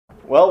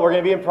Well, we're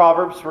going to be in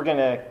Proverbs. We're going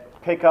to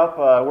pick up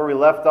where we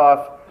left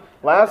off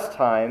last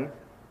time,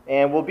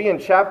 and we'll be in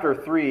chapter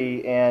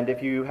 3, and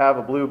if you have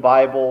a blue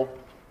Bible,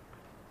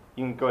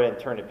 you can go ahead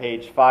and turn to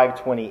page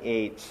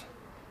 528.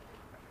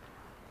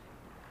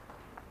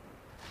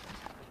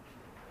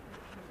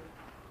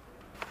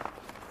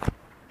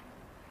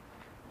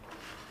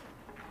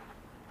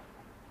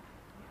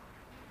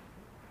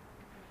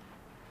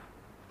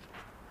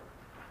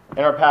 And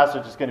our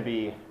passage is going to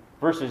be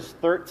verses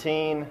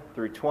 13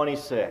 through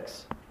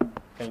 26. Going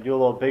to do a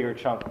little bigger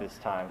chunk this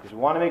time because we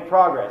want to make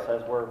progress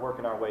as we're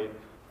working our way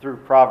through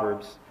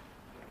Proverbs.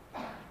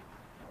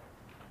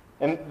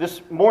 And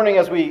this morning,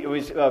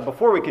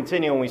 before we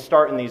continue and we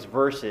start in these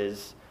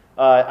verses,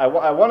 I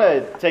want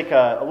to take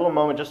a little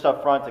moment just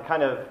up front to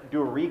kind of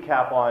do a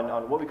recap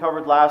on what we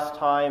covered last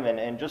time,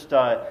 and just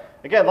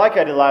again, like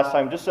I did last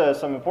time, just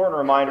some important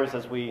reminders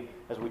as we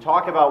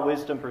talk about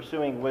wisdom,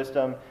 pursuing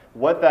wisdom,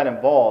 what that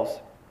involves.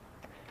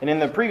 And in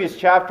the previous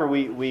chapter,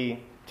 we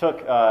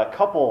took a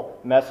couple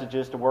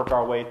messages to work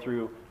our way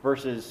through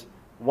verses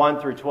 1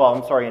 through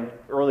 12.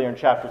 Earlier in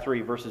chapter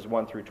 3, verses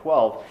 1 through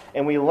 12.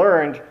 And we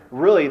learned,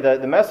 really,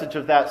 the message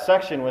of that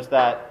section was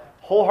that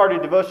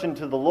wholehearted devotion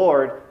to the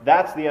Lord,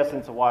 that's the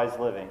essence of wise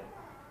living.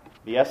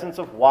 The essence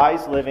of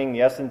wise living,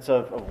 the essence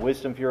of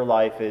wisdom for your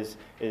life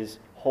is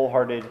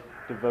wholehearted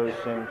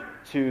devotion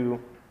to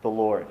the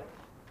Lord.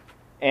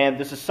 And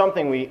this is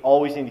something we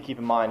always need to keep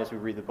in mind as we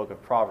read the book of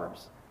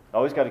Proverbs.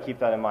 Always got to keep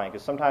that in mind,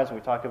 because sometimes when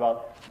we talk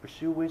about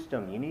pursue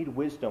wisdom, you need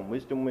wisdom,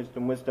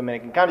 and it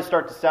can kind of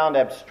start to sound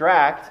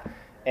abstract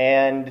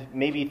and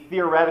maybe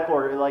theoretical,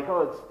 or like,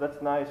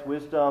 that's nice,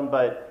 wisdom,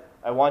 but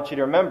I want you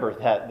to remember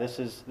that this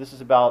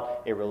is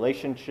about a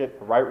relationship,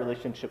 a right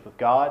relationship with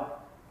God,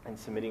 and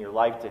submitting your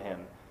life to Him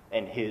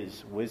and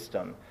His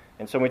wisdom.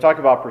 And so when we talk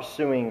about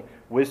pursuing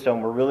wisdom,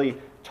 we're really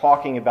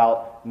talking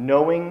about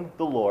knowing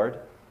the Lord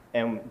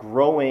and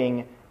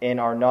growing in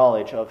our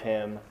knowledge of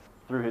Him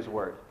through His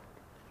Word.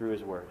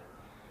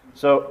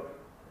 So,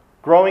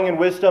 growing in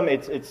wisdom,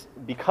 it's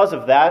because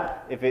of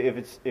that. If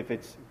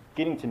it's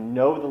getting to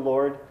know the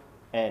Lord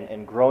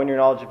and growing your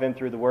knowledge of Him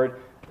through the Word,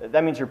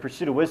 that means your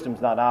pursuit of wisdom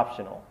is not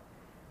optional.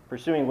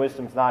 Pursuing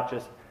wisdom is not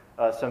just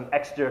some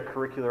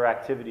extracurricular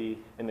activity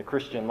in the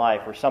Christian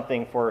life, or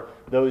something for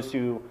those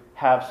who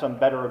have some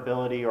better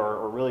ability,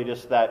 or really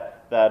just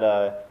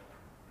that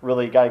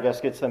really, I guess,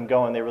 gets them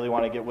going. They really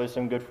want to get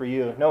wisdom. Good for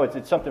you. No,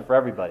 it's something for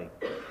everybody.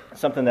 It's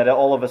something that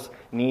all of us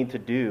need to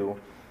do.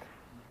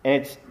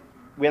 And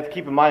we have to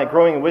keep in mind that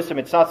growing in wisdom,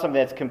 it's not something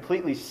that's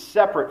completely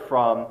separate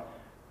from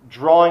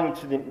drawing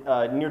to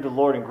near to the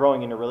Lord and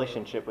growing in a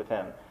relationship with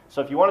Him.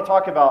 So if you want to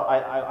talk about,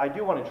 I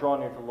do want to draw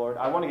near to the Lord,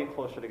 I want to get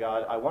closer to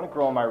God, I want to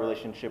grow in my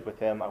relationship with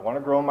Him, I want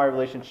to grow in my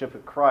relationship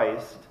with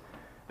Christ,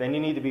 then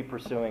you need to be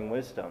pursuing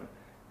wisdom.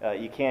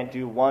 You can't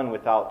do one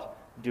without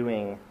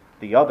doing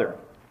the other.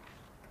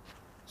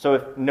 So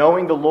if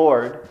knowing the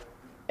Lord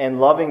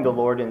and loving the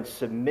Lord and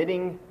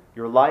submitting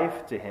your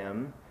life to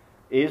Him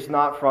is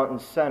not front and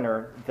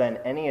center, then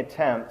any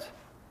attempt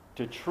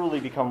to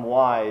truly become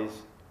wise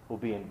will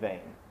be in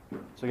vain.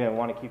 So again, I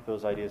want to keep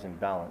those ideas in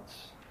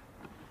balance.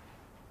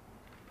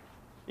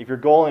 If your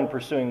goal in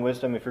pursuing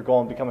wisdom, if your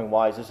goal in becoming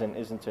wise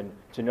isn't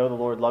to know the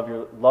Lord,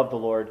 love the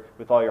Lord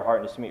with all your heart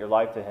and to submit your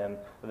life to Him,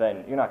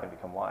 then you're not going to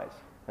become wise.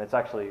 And it's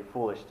actually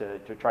foolish to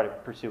try to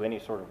pursue any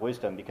sort of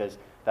wisdom, because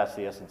that's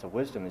the essence of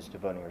wisdom, is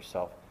devoting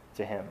yourself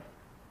to Him.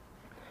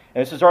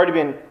 And this has already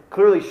been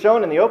clearly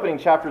shown in the opening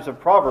chapters of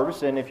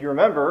Proverbs. And if you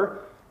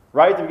remember,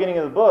 right at the beginning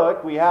of the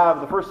book, we have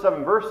the first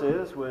 7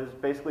 verses was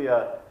basically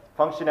a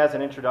function as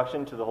an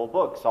introduction to the whole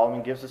book.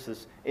 Solomon gives us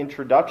this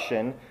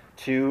introduction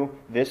to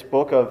this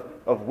book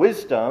of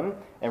wisdom.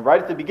 And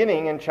right at the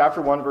beginning, in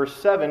chapter 1, verse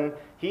 7,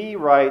 he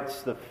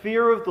writes, "The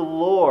fear of the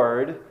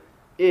Lord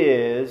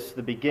is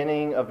the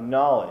beginning of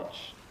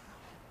knowledge.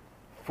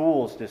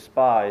 Fools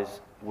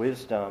despise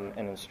wisdom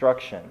and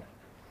instruction."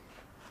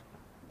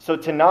 So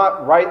to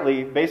not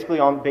rightly, based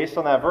on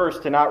that verse,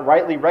 to not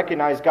rightly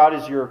recognize God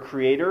as your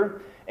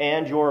creator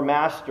and your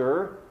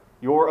master,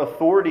 your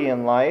authority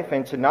in life,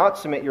 and to not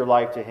submit your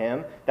life to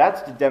Him,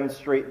 that's to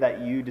demonstrate that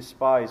you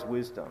despise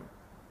wisdom.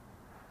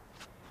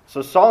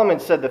 So Solomon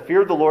said the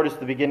fear of the Lord is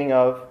the beginning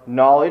of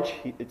knowledge,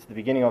 it's the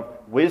beginning of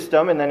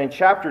wisdom. And then in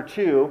chapter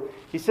 2,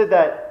 he said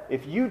that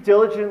if you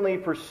diligently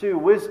pursue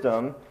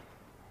wisdom,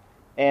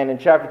 and in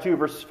chapter 2,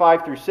 verses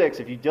 5 through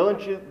 6, if you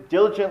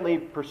diligently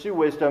pursue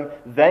wisdom,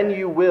 then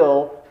you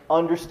will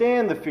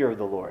understand the fear of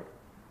the Lord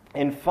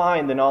and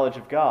find the knowledge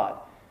of God.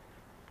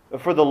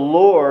 For the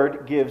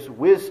Lord gives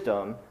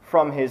wisdom,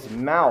 from His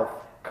mouth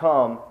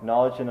come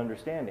knowledge and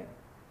understanding.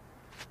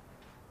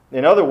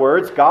 In other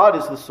words, God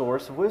is the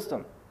source of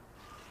wisdom.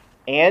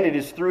 And it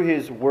is through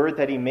His Word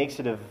that He makes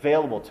it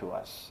available to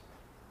us.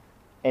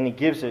 And He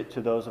gives it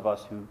to those of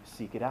us who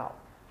seek it out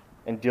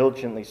and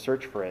diligently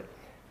search for it.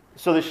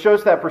 So this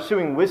shows that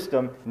pursuing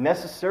wisdom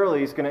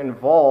necessarily is going to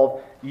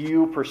involve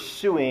you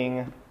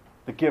pursuing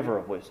the giver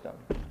of wisdom.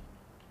 If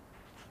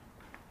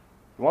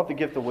you want the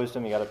gift of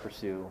wisdom, you got to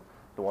pursue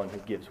the one who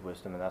gives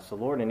wisdom, and that's the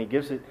Lord. And He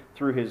gives it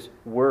through His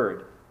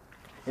Word.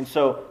 And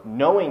so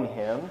knowing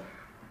Him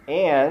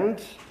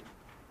and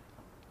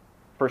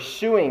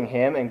pursuing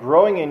Him and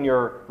growing in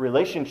your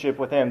relationship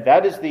with Him,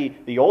 that is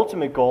the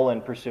ultimate goal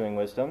in pursuing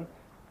wisdom,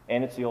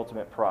 and it's the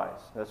ultimate prize.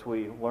 That's what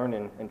we learn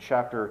in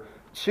chapter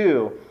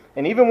 2.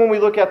 And even when we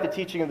look at the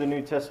teaching of the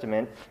New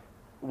Testament,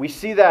 we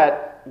see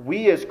that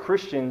we as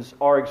Christians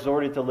are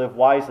exhorted to live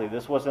wisely.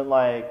 This wasn't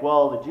like,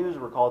 well, the Jews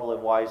were called to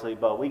live wisely,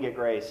 but we get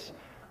grace.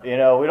 We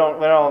don't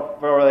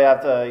really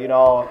have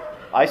to,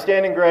 I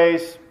stand in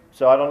grace,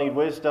 so I don't need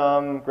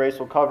wisdom. Grace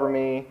will cover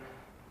me.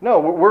 No,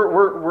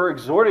 we're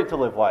exhorted to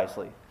live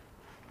wisely.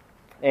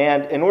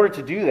 And in order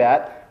to do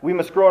that, we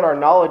must grow in our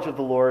knowledge of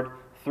the Lord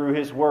through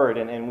His Word.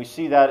 And we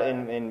see that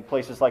in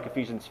places like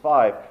Ephesians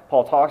 5.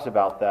 Paul talks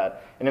about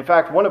that. And in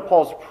fact, one of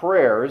Paul's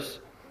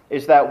prayers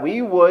is that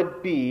we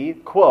would be,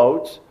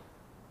 quote,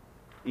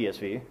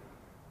 ESV,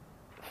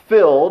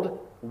 filled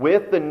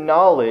with the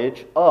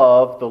knowledge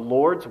of the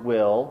Lord's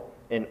will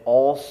in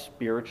all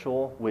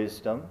spiritual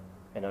wisdom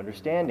and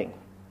understanding,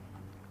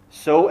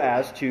 so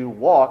as to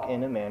walk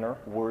in a manner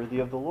worthy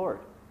of the Lord.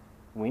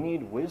 We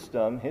need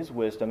wisdom, His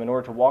wisdom, in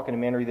order to walk in a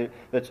manner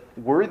that's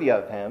worthy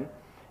of Him.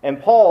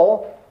 And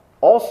Paul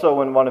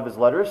also in one of his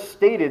letters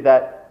stated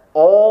that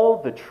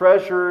all the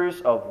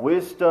treasures of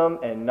wisdom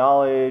and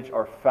knowledge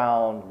are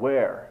found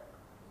where?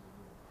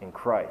 In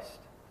Christ.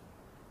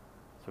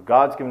 So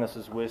God's given us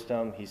His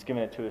wisdom. He's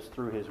given it to us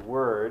through His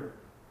Word.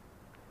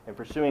 And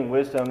pursuing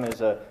wisdom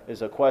is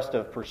a quest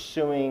of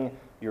pursuing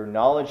your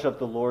knowledge of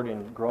the Lord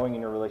and growing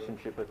in your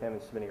relationship with Him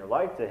and submitting your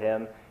life to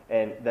Him.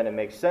 And then it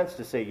makes sense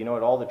to say,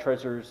 all the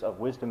treasures of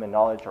wisdom and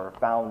knowledge are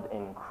found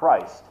in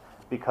Christ.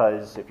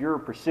 Because if you're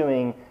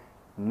pursuing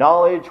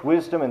knowledge,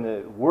 wisdom, and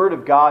the Word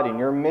of God, and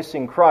you're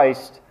missing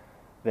Christ,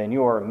 then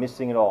you are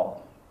missing it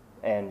all.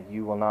 And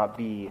you will not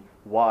be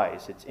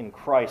wise. It's in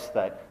Christ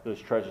that those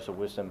treasures of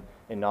wisdom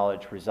and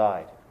knowledge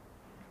reside.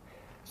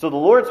 So the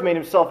Lord's made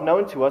Himself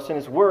known to us in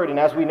His Word, and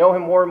as we know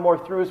Him more and more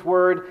through His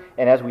Word,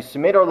 and as we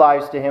submit our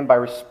lives to Him by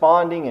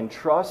responding in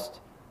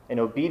trust and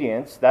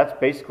obedience, that's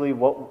basically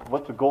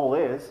what the goal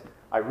is.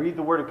 I read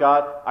the Word of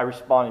God, I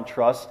respond in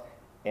trust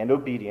and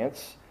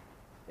obedience.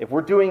 If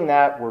we're doing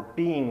that, we're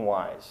being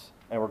wise.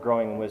 And we're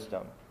growing in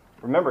wisdom.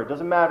 Remember, it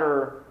doesn't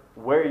matter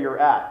where you're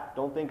at.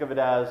 Don't think of it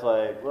as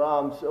like, well,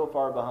 I'm so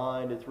far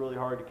behind, it's really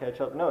hard to catch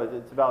up. No,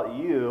 it's about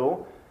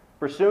you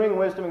pursuing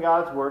wisdom in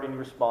God's Word, and you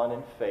respond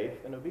in faith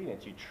and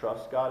obedience. You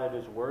trust God at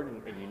His Word,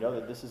 and you know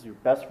that this is your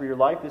best for your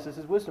life, this is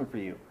His wisdom for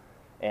you.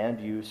 And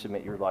you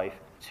submit your life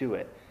to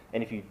it.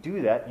 And if you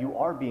do that, you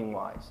are being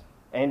wise,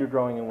 and you're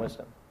growing in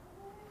wisdom.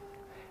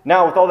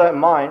 Now, with all that in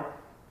mind,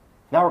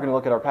 now we're going to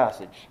look at our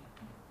passage.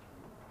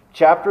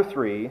 Chapter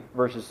 3,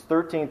 verses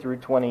 13 through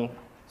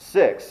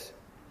 26.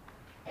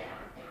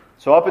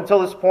 So up until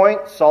this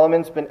point,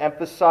 Solomon's been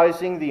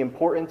emphasizing the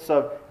importance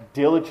of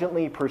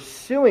diligently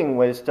pursuing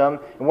wisdom.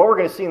 And what we're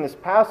going to see in this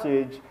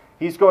passage,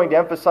 he's going to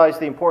emphasize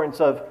the importance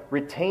of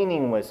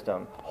retaining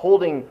wisdom,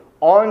 holding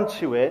on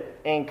to it,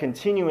 and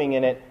continuing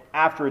in it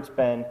after it's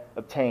been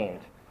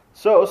obtained.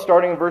 So,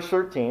 starting in verse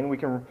 13, we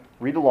can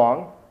read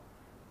along.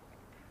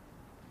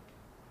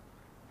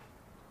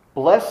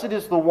 Blessed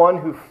is the one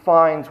who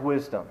finds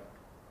wisdom,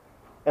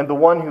 and the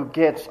one who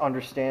gets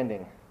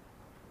understanding.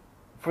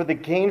 For the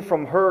gain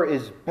from her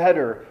is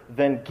better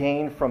than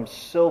gain from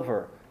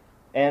silver,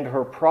 and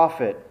her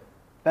profit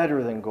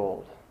better than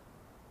gold.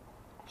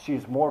 She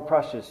is more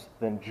precious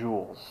than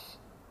jewels,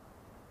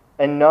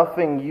 and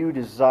nothing you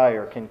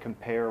desire can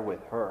compare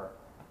with her.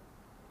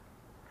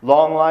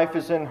 Long life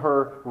is in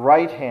her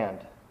right hand.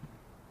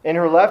 In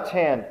her left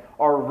hand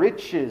are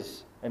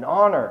riches and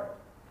honor.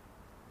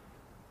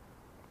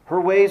 Her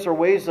ways are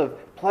ways of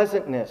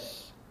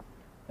pleasantness,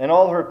 and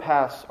all her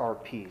paths are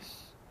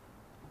peace.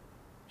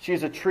 She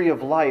is a tree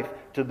of life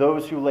to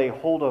those who lay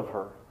hold of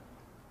her.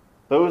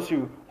 Those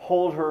who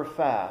hold her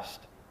fast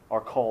are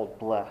called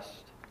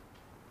blessed.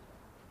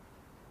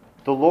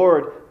 The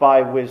Lord,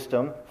 by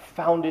wisdom,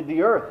 founded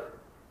the earth.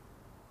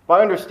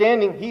 By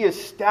understanding, He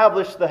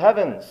established the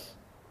heavens.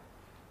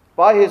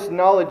 By His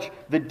knowledge,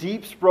 the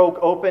deeps broke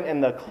open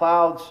and the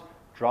clouds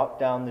dropped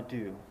down the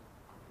dew.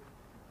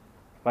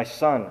 My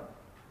son,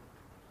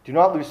 do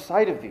not lose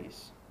sight of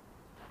these.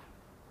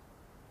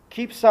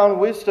 Keep sound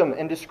wisdom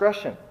and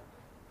discretion,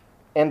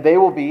 and they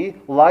will be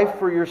life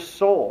for your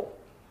soul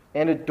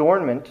and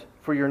adornment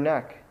for your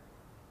neck.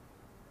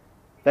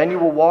 Then you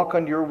will walk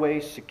on your way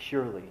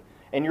securely,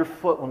 and your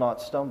foot will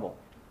not stumble.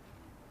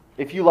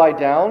 If you lie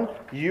down,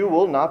 you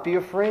will not be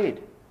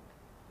afraid.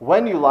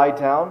 When you lie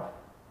down,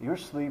 your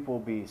sleep will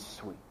be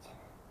sweet.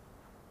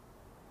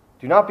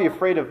 Do not be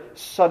afraid of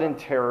sudden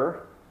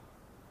terror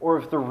or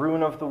of the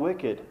ruin of the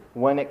wicked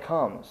when it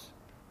comes.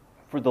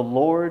 For the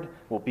Lord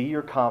will be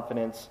your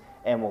confidence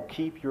and will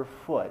keep your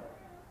foot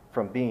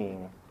from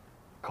being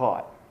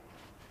caught.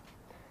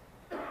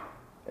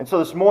 And so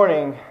this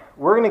morning,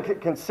 we're going to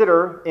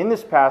consider, in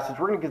this passage,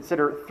 we're going to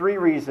consider 3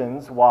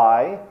 reasons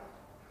why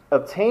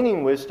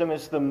obtaining wisdom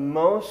is the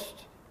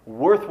most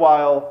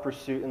worthwhile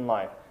pursuit in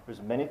life.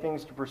 There's many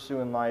things to pursue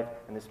in life,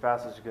 and this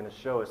passage is going to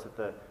show us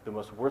that the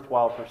most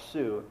worthwhile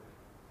pursuit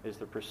is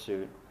the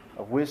pursuit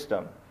of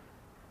wisdom.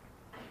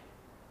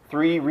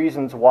 3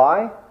 reasons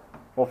why.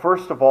 Well,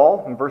 first of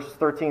all, in verses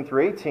 13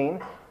 through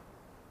 18,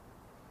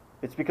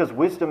 it's because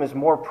wisdom is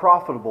more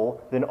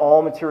profitable than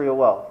all material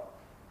wealth.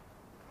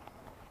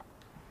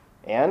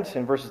 And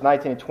in verses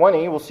 19 and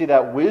 20, we'll see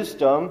that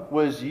wisdom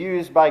was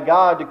used by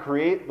God to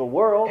create the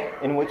world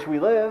in which we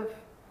live.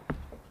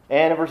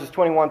 And in verses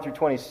 21 through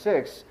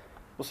 26,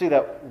 we'll see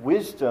that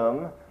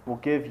wisdom will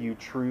give you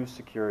true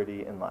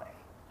security in life.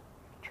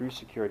 True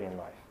security in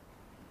life.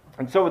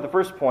 And so with the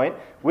first point,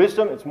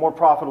 wisdom is more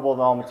profitable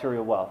than all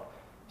material wealth.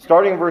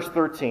 Starting in verse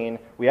 13,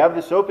 we have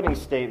this opening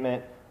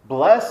statement,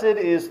 "Blessed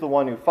is the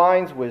one who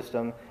finds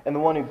wisdom and the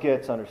one who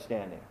gets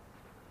understanding."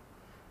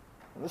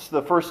 And this is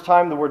the first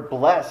time the word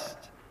blessed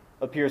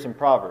appears in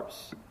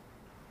Proverbs.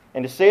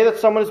 And to say that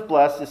someone is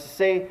blessed is to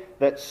say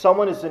that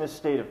someone is in a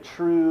state of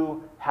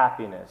true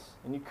happiness.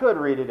 And you could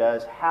read it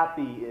as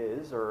happy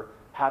is or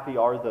happy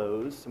are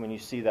those when you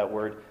see that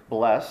word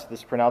blessed,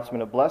 this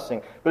pronouncement of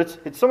blessing. But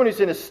it's someone who's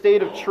in a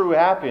state of true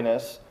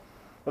happiness.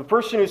 The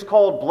person who's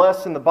called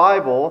blessed in the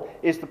Bible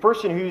is the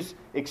person who's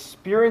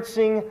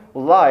experiencing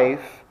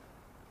life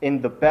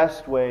in the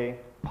best way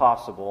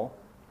possible,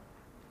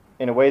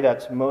 in a way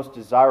that's most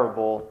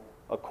desirable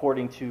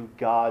according to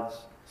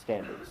God's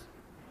standards.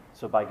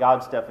 So by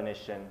God's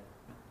definition,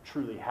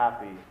 truly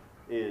happy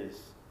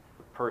is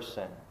the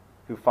person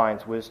who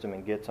finds wisdom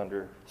and gets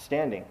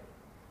understanding.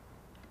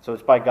 So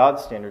it's by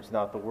God's standards,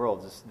 not the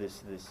world's,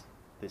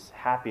 this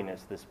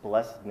happiness, this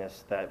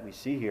blessedness that we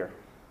see here.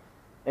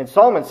 And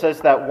Solomon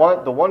says that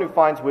the one who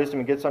finds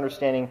wisdom and gets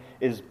understanding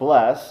is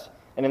blessed.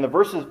 And in the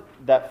verses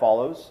that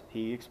follows,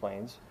 he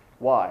explains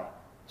why.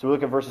 So we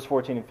look at verses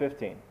 14 and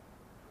 15.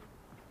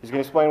 He's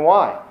going to explain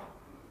why.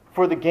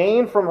 "For the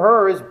gain from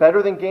her is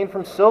better than gain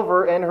from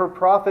silver, and her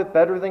profit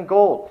better than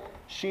gold.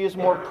 She is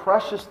more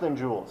precious than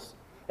jewels,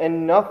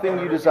 and nothing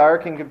you desire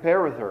can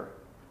compare with her."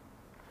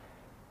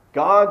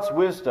 God's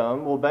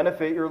wisdom will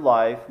benefit your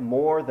life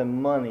more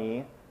than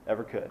money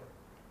ever could,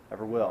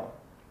 ever will.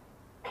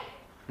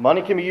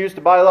 Money can be used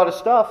to buy a lot of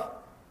stuff,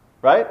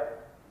 right?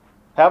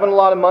 Having a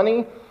lot of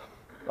money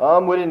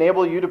would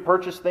enable you to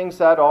purchase things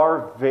that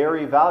are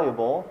very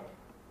valuable,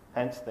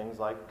 hence things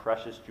like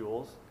precious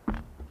jewels,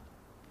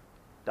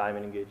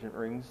 diamond engagement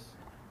rings.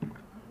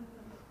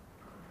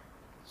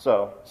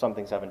 So, some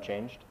things haven't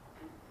changed.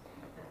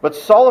 But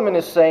Solomon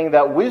is saying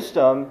that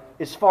wisdom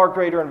is far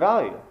greater in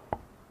value.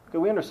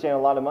 We understand a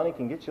lot of money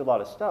can get you a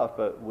lot of stuff,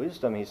 but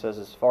wisdom, he says,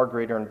 is far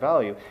greater in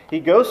value. He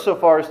goes so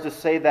far as to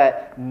say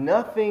that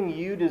nothing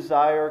you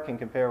desire can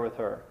compare with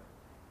her.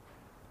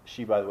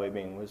 She, by the way,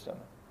 being wisdom.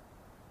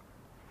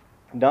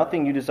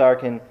 Nothing you desire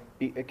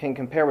can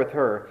compare with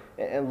her.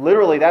 And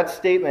literally, that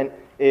statement,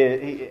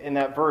 in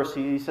that verse,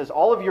 he says,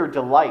 all of your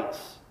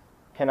delights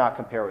cannot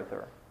compare with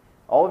her.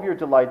 All of your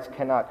delights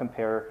cannot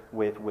compare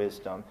with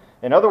wisdom.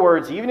 In other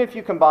words, even if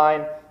you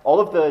combine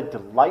all of the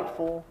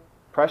delightful,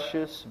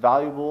 precious,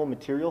 valuable,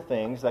 material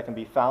things that can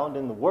be found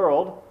in the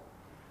world,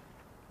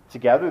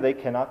 together they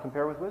cannot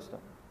compare with wisdom,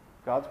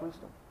 God's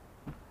wisdom.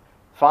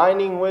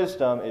 Finding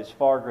wisdom is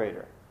far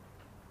greater.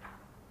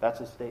 That's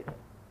his statement.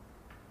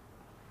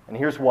 And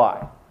here's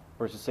why.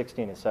 Verses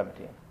 16 and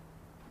 17.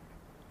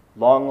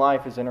 "Long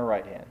life is in her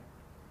right hand.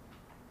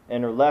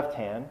 In her left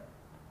hand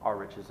are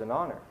riches and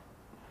honor.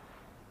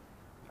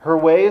 Her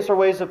ways are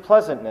ways of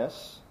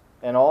pleasantness,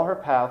 and all her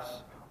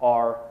paths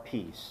are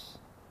peace."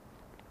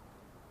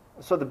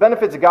 So the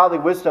benefits of godly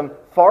wisdom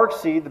far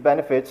exceed the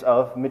benefits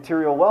of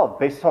material wealth.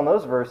 Based on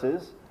those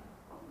verses,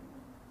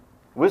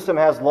 wisdom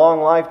has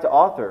long life to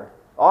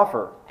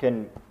offer.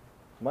 Can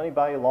money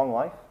buy you long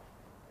life?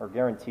 Or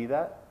guarantee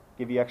that?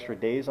 Give you extra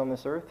days on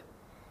this earth?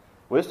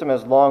 Wisdom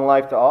has long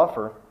life to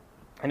offer.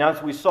 And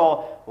as we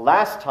saw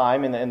last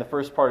time in the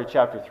first part of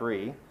chapter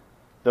 3,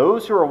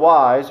 those who are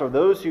wise are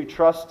those who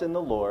trust in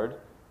the Lord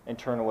and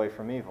turn away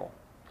from evil.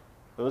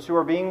 Those who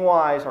are being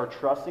wise are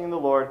trusting in the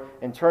Lord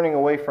and turning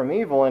away from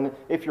evil. And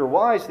if you're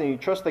wise, then you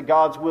trust that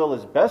God's will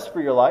is best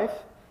for your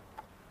life.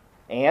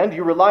 And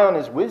you rely on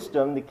His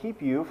wisdom to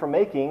keep you from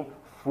making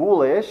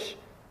foolish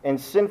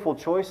and sinful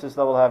choices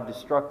that will have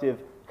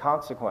destructive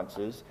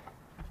consequences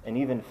and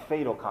even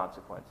fatal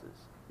consequences.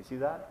 You see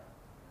that?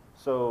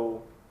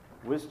 So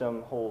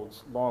wisdom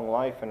holds long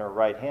life in her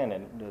right hand,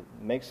 and it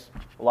makes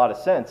a lot of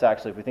sense,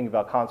 actually, if we think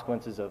about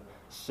consequences of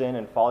sin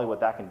and folly, what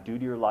that can do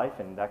to your life,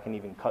 and that can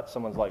even cut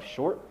someone's life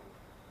short.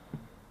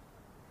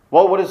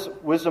 Well, what does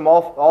wisdom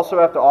also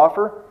have to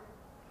offer?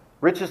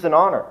 Riches and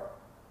honor.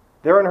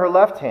 They're in her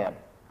left hand.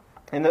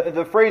 And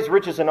the phrase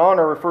riches and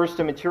honor refers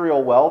to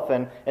material wealth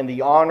and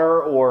the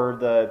honor or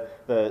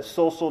the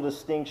social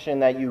distinction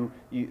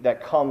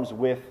that comes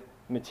with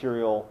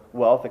material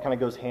wealth. It kind of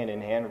goes hand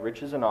in hand,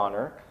 riches and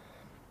honor.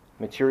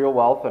 Material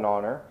wealth and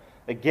honor.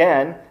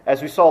 Again,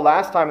 as we saw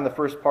last time in the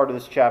first part of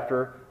this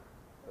chapter,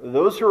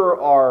 those who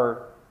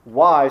are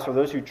wise are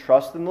those who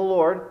trust in the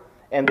Lord,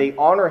 and they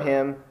honor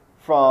Him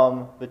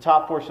from the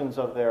top portions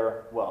of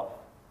their wealth.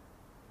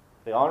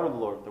 They honor the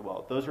Lord with their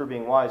wealth. Those who are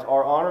being wise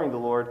are honoring the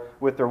Lord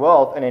with their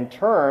wealth, and in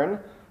turn,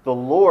 the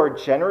Lord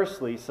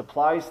generously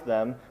supplies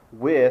them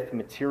with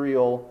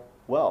material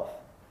wealth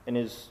in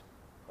His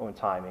own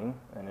timing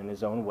and in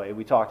His own way.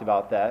 We talked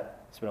about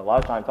that. Spent a lot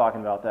of time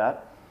talking about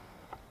that.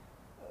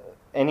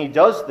 And He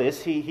does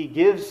this. He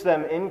gives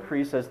them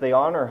increase as they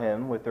honor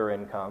Him with their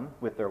income,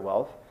 with their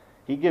wealth.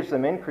 He gives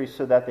them increase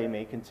so that they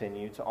may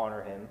continue to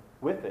honor Him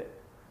with it.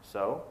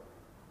 So,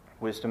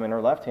 wisdom in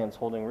her left hand is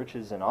holding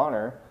riches and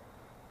honor.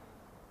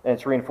 And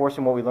it's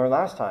reinforcing what we learned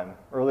last time,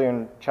 earlier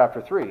in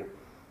chapter 3.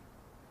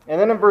 And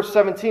then in verse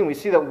 17, we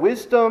see that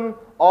wisdom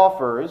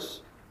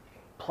offers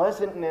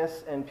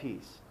pleasantness and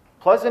peace.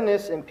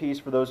 Pleasantness and peace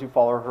for those who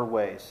follow her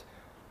ways.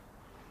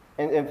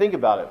 And think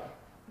about it.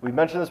 We've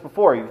mentioned this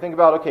before. You think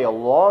about, okay, a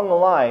long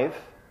life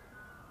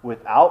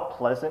without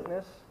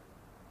pleasantness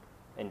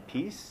and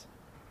peace,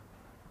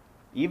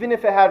 even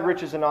if it had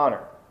riches and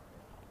honor.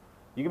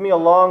 You give me a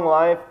long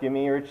life, give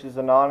me riches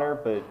and honor,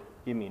 but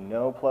give me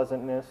no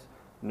pleasantness,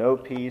 no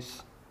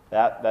peace.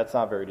 That's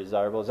not very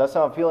desirable. Does that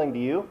sound appealing to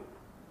you?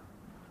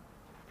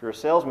 If you're a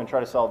salesman, try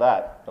to sell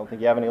that. Don't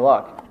think you have any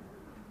luck.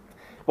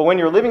 But when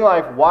you're living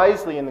life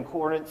wisely in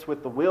accordance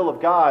with the will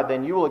of God,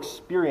 then you will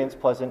experience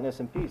pleasantness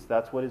and peace.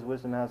 That's what His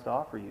wisdom has to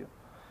offer you.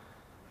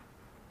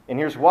 And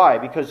here's why.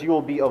 Because you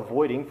will be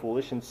avoiding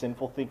foolish and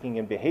sinful thinking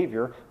and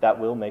behavior that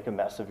will make a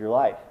mess of your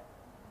life.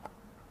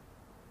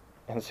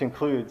 And this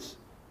includes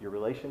your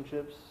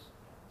relationships.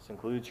 This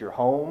includes your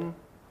home.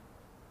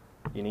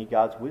 You need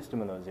God's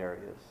wisdom in those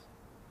areas.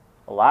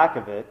 A lack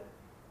of it,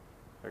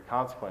 there are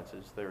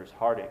consequences. There's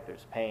heartache.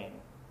 There's pain.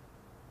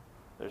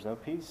 There's no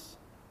peace.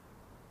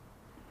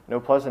 No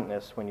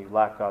pleasantness when you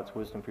lack God's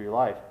wisdom for your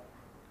life.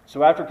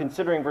 So after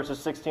considering verses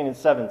 16 and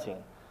 17,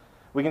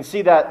 we can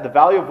see that the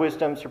value of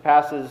wisdom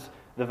surpasses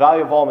the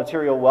value of all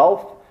material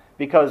wealth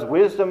because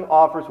wisdom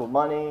offers what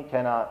money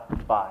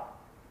cannot buy.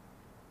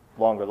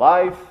 Longer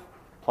life,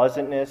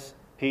 pleasantness,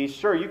 peace.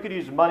 Sure, you could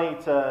use money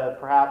to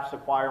perhaps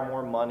acquire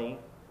more money,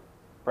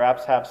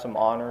 perhaps have some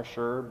honor,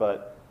 sure,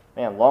 but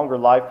man, longer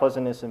life,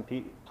 pleasantness and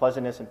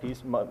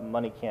peace,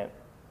 money can't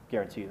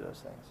guarantee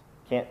those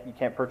things. You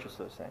can't purchase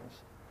those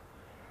things.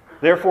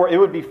 Therefore, it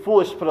would be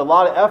foolish to put a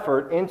lot of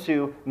effort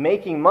into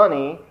making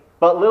money,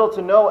 but little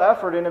to no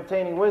effort in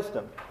obtaining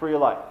wisdom for your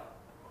life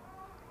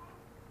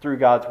through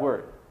God's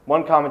Word.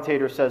 One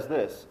commentator says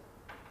this: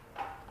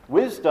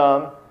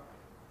 wisdom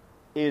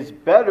is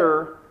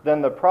better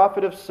than the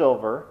profit of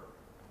silver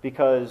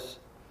because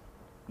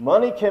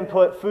money can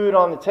put food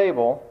on the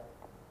table,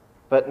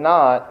 but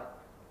not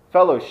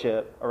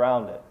fellowship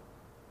around it.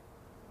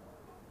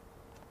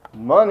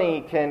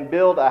 Money can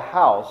build a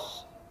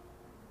house,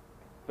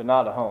 but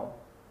not a home.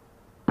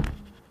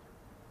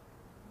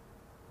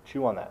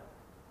 Chew on that.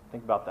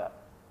 Think about that.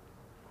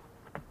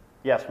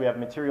 Yes, we have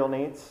material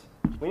needs.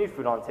 We need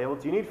food on the table.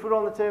 Do you need food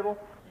on the table?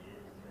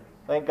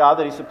 Thank God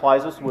that He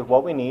supplies us with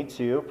what we need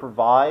to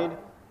provide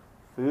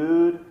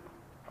food,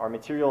 our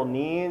material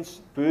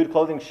needs, food,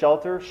 clothing,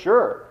 shelter.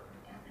 Sure.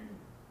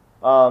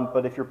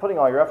 But if you're putting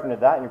all your effort into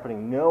that and you're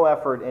putting no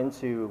effort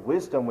into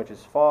wisdom, which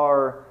is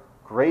far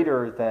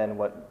greater than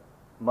what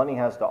money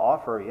has to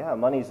offer, yeah,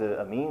 money's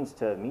a means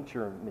to meet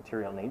your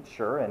material needs,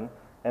 sure, and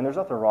there's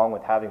nothing wrong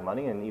with having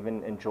money and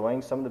even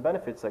enjoying some of the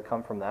benefits that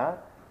come from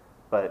that.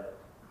 But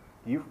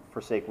you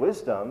forsake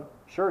wisdom,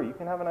 sure, you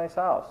can have a nice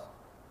house,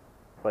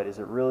 but is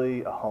it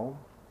really a home?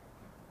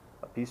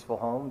 A peaceful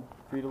home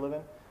for you to live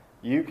in?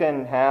 You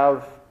can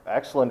have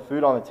excellent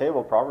food on the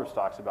table. Proverbs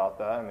talks about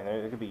that. I mean,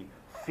 there could be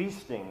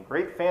feasting,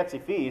 great fancy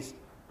feast,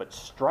 but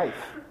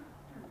strife.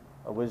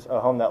 A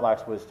home that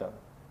lacks wisdom.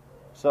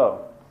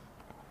 So,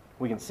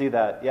 we can see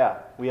that, yeah,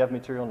 we have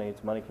material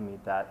needs. Money can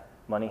meet that.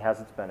 Money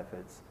has its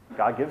benefits.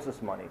 God gives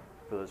us money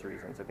for those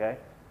reasons, okay?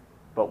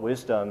 But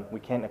wisdom, we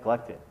can't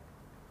neglect it.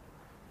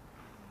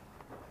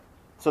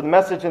 So the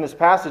message in this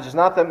passage is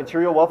not that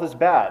material wealth is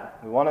bad.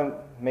 We want to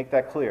make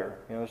that clear.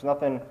 There's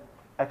nothing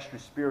extra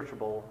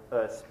spiritual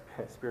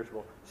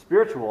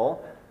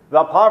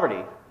about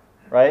poverty,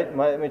 right?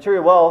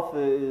 Material wealth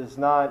is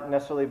not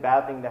necessarily a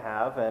bad thing to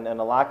have, and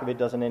a lack of it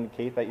doesn't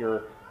indicate that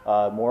you're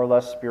more or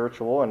less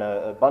spiritual, and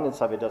an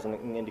abundance of it doesn't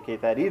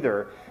indicate that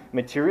either.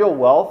 Material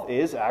wealth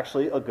is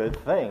actually a good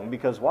thing,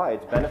 because why?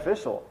 It's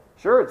beneficial.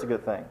 Sure, it's a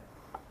good thing.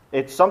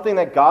 It's something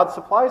that God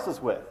supplies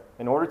us with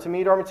in order to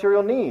meet our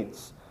material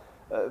needs.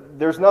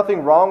 There's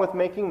nothing wrong with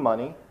making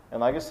money,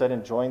 and like I said,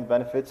 enjoying the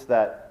benefits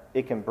that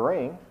it can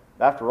bring.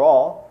 After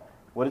all,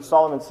 what did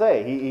Solomon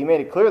say? He made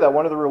it clear that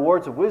one of the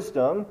rewards of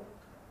wisdom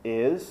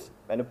is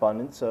an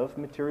abundance of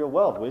material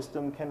wealth.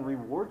 Wisdom can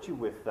reward you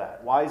with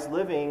that. Wise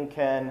living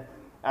can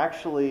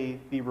actually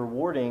be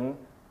rewarding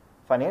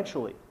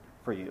financially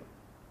for you.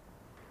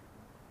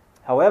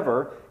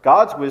 However,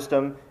 God's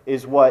wisdom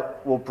is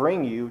what will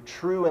bring you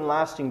true and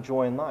lasting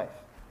joy in life,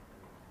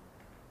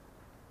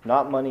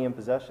 not money and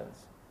possessions.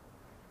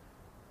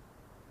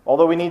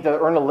 Although we need to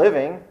earn a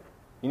living,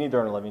 you need to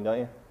earn a living, don't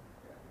you?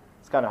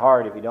 It's kind of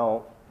hard if you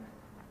don't.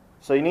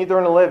 So you need to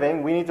earn a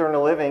living, we need to earn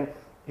a living.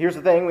 Here's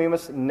the thing, we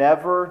must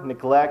never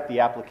neglect the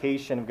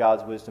application of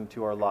God's wisdom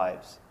to our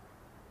lives.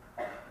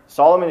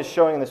 Solomon is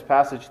showing in this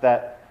passage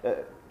that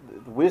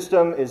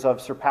wisdom is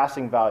of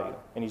surpassing value.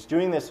 And he's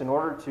doing this in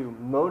order to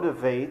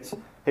motivate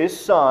his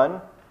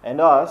son and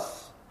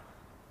us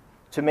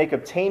to make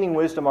obtaining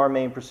wisdom our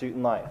main pursuit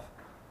in life.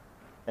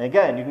 And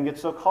again, you can get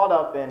so caught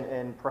up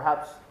in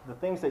perhaps the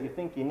things that you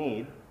think you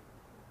need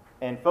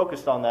and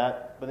focused on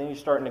that, but then you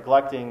start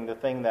neglecting the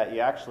thing that you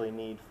actually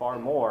need far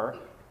more,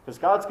 because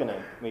God's going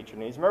to meet your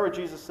needs. Remember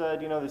Jesus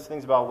said, there's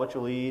things about what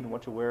you'll eat and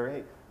what you'll wear.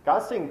 Hey,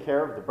 God's taking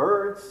care of the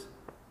birds.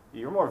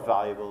 You're more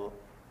valuable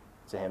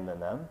to him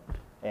than them,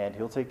 and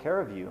he'll take care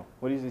of you.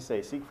 What does he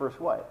say? Seek first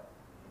what?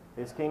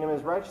 His kingdom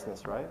is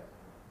righteousness, right?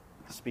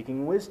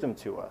 Speaking wisdom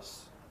to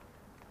us.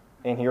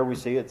 And here we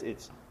see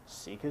it's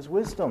seek his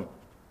wisdom.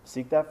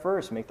 Seek that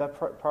first. Make that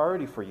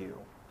priority for you.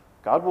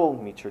 God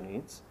will meet your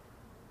needs.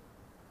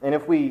 And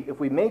if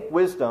we make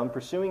wisdom,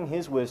 pursuing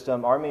his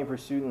wisdom, our main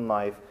pursuit in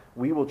life,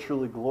 we will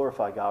truly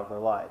glorify God with our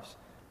lives.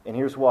 And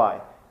here's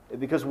why.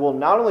 Because we'll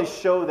not only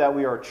show that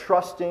we are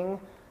trusting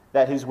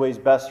that his way is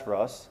best for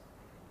us,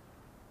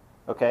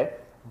 okay,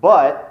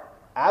 but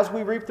as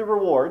we reap the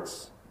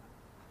rewards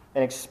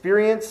and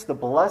experience the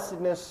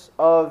blessedness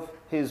of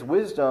his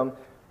wisdom,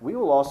 we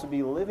will also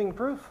be living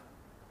proof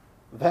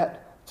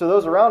that to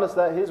those around us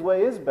that his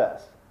way is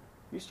best.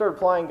 You start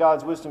applying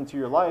God's wisdom to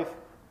your life,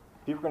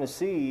 people are going to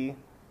see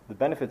the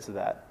benefits of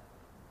that.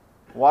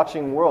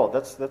 Watching the world,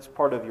 that's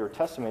part of your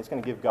testimony. It's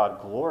going to give God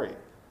glory.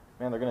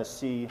 Man, they're going to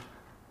see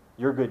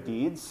your good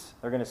deeds.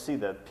 They're going to see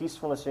the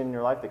peacefulness in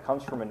your life that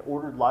comes from an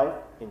ordered life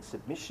in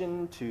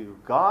submission to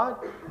God.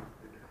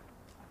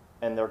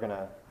 And they're going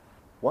to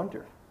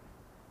wonder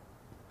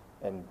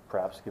and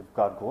perhaps give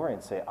God glory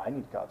and say, I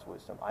need God's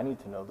wisdom. I need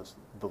to know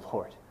the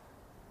Lord.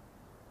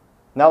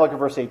 Now look at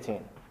verse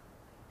 18.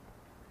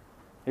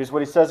 Here's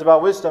what he says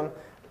about wisdom.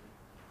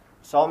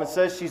 Solomon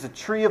says she's a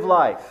tree of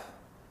life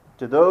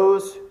to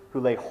those who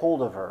lay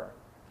hold of her.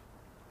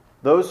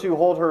 Those who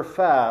hold her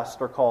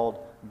fast are called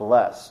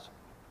blessed.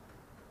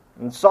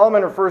 And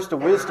Solomon refers to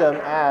wisdom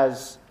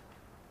as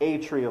a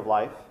tree of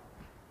life.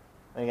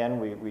 Again,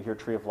 we hear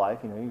tree of life.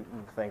 You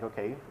think,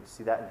 okay, we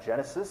see that in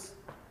Genesis,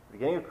 the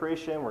beginning of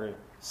creation. We're going to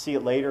see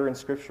it later in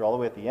Scripture, all the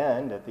way at the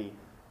end,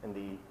 in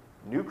the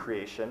new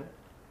creation,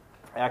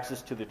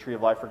 access to the tree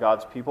of life for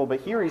God's people.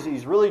 But here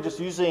he's really just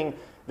using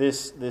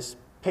this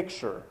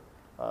picture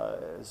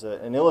as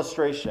an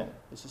illustration.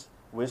 It's just,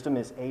 wisdom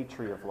is a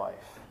tree of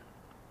life.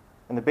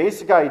 And the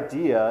basic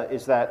idea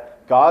is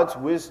that God's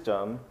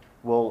wisdom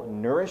will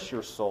nourish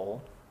your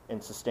soul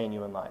and sustain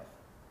you in life.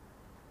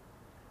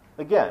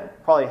 Again,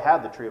 probably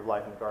had the tree of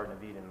life in the Garden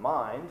of Eden in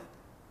mind,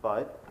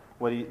 but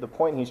the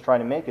point he's trying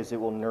to make is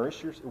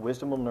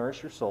wisdom will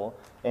nourish your soul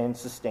and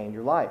sustain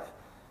your life.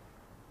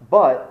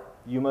 But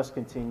you must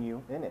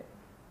continue in it.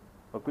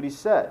 Look what he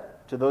said.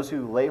 To those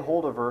who lay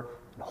hold of her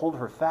and hold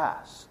her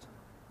fast.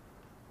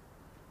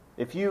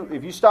 If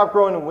you stop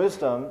growing in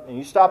wisdom and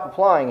you stop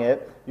applying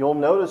it, you'll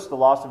notice the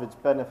loss of its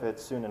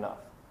benefits soon enough.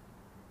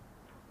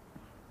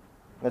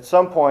 At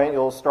some point,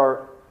 you'll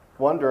start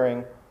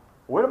wondering,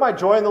 where did my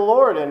joy in the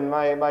Lord and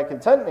my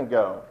contentment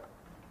go?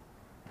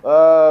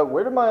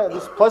 Where did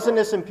this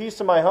pleasantness and peace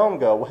in my home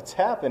go? What's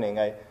happening?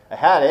 I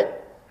had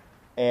it,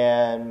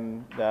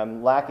 and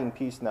I'm lacking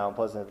peace now and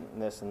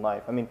pleasantness in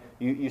life. I mean,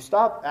 you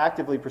stop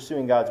actively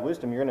pursuing God's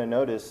wisdom, you're going to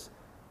notice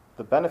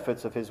the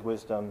benefits of his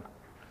wisdom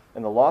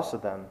and the loss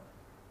of them.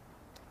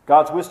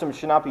 God's wisdom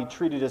should not be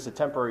treated as a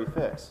temporary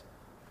fix.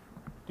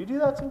 Do you do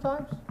that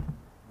sometimes?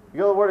 You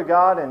go to the Word of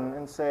God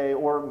and say,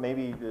 or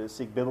maybe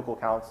seek biblical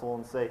counsel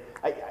and say,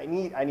 I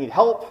need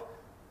help.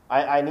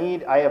 I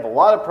have a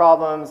lot of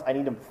problems. I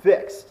need them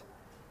fixed.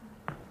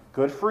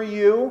 Good for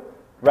you,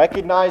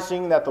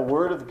 recognizing that the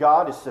Word of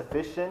God is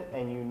sufficient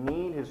and you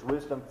need his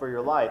wisdom for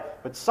your life.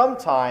 But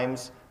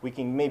sometimes we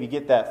can maybe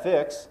get that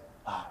fix.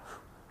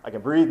 I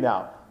can breathe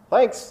now.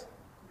 Thanks.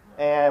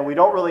 And we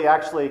don't really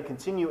actually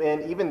continue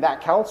in even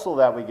that counsel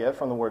that we get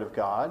from the Word of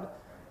God.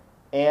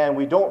 And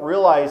we don't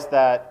realize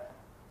that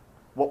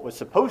what was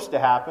supposed to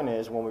happen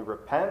is when we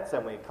repent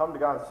and we come to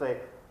God and say,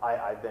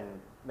 I've been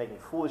making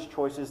foolish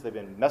choices, they've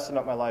been messing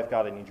up my life,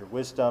 God, I need your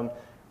wisdom.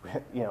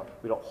 We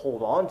don't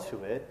hold on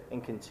to it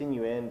and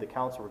continue in the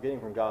counsel we're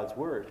getting from God's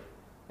Word.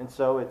 And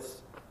so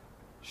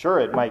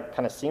it might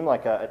kind of seem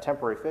like a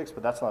temporary fix,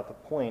 but that's not the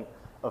point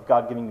of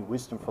God giving you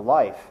wisdom for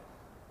life.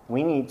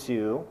 We need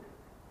to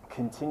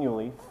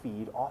continually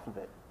feed off of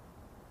it.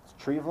 It's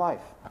a tree of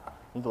life. You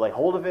need to lay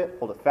hold of it,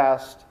 hold it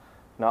fast,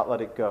 not let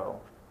it go.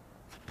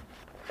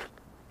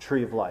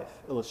 Tree of life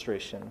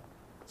illustration.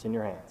 It's in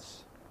your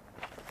hands.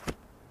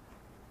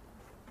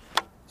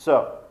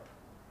 So,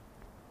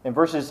 in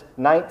verses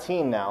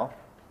 19 now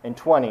and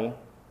 20,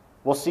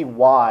 we'll see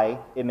why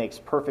it makes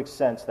perfect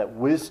sense that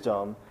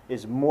wisdom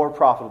is more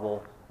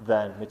profitable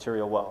than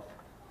material wealth.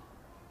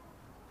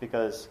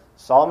 Because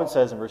Solomon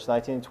says in verse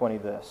 19 and 20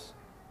 this,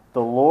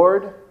 the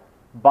Lord,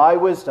 by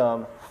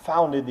wisdom,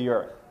 founded the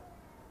earth.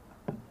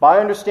 By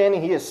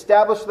understanding, he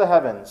established the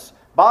heavens.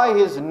 By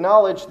his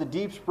knowledge, the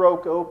deeps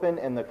broke open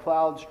and the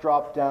clouds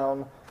dropped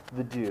down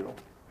the dew.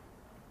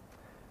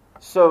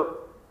 So,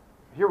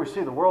 here we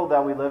see the world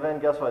that we live in.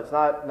 Guess what? It's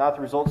not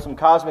the result of some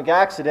cosmic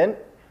accident.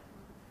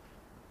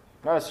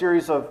 Not a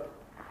series of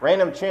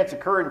random chance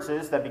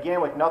occurrences that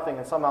began with nothing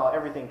and somehow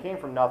everything came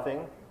from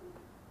nothing.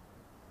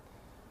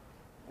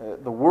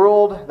 The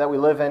world that we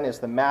live in is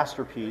the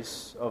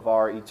masterpiece of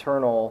our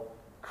eternal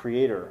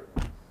Creator,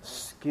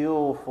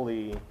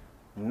 skillfully,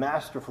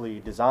 masterfully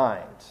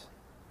designed.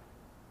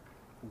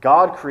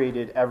 God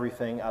created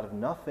everything out of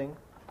nothing,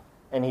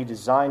 and He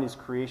designed His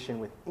creation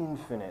with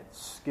infinite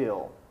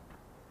skill.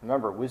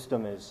 Remember,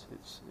 wisdom is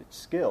it's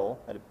skill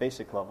at a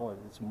basic level.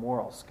 It's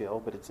moral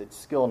skill, but it's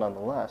skill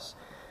nonetheless.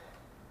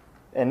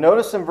 And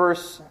notice the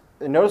verbs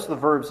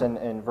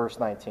in verse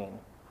 19.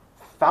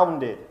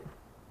 Founded,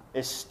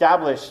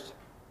 established.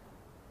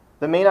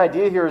 The main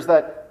idea here is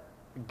that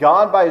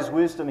God, by His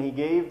wisdom, He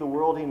gave the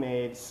world He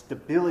made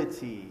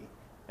stability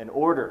and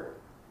order.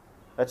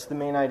 That's the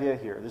main idea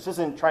here. This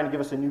isn't trying to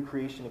give us a new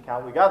creation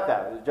account. We got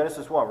that.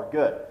 Genesis 1, we're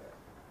good.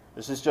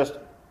 This is just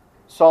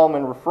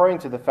Solomon referring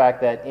to the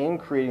fact that in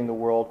creating the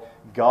world,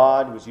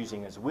 God was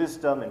using His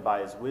wisdom, and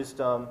by His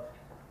wisdom,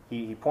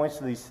 He points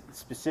to these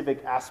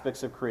specific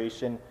aspects of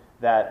creation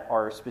that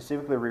are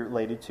specifically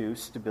related to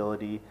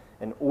stability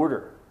and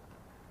order.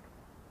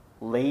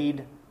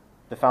 Laid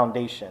the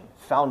foundation,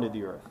 founded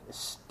the earth,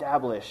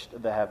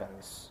 established the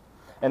heavens.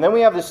 And then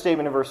we have this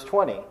statement in verse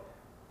 20.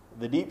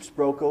 The deeps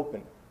broke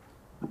open.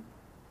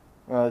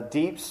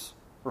 Deeps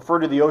refer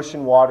to the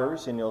ocean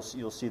waters, and you'll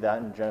see that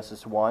in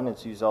Genesis 1.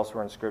 It's used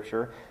elsewhere in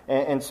Scripture.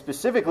 And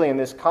specifically in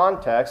this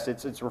context,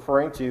 it's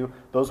referring to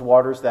those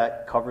waters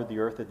that covered the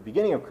earth at the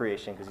beginning of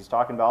creation, because he's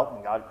talking about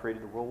when God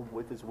created the world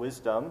with His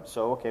wisdom.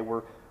 So, okay,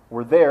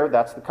 we're there.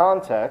 That's the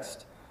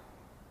context.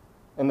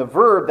 And the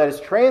verb that is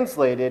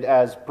translated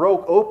as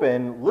broke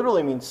open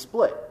literally means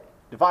split,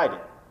 divided.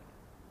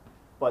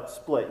 But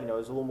split,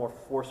 is a little more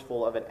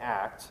forceful of an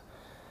act.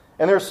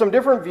 And there's some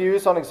different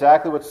views on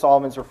exactly what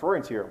Solomon's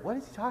referring to here. What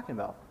is he talking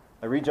about?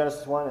 I read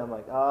Genesis 1 and I'm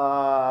like,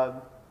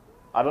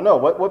 I don't know.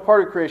 What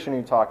part of creation are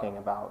you talking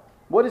about?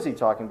 What is he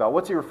talking about?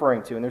 What's he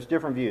referring to? And there's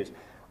different views.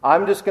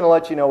 I'm just going to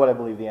let you know what I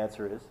believe the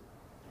answer is.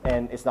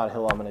 And it's not a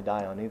hill I'm going to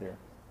die on either.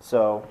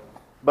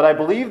 But I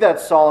believe that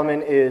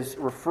Solomon is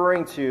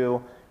referring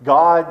to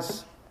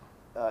God's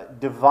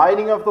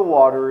dividing of the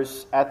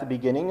waters at the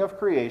beginning of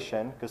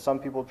creation, because some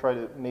people try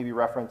to maybe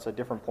reference a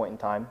different point in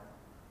time.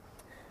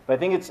 But I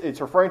think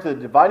it's referring to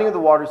the dividing of the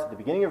waters at the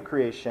beginning of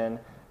creation,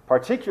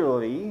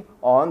 particularly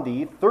on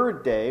the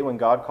third day when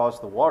God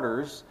caused the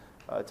waters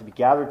to be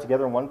gathered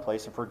together in one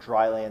place and for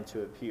dry land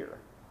to appear.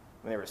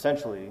 And they were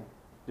essentially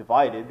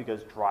divided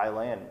because dry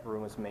land,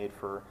 room was made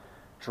for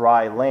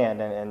dry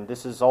land. And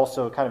this is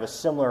also kind of a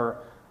similar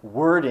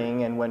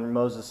wording. And when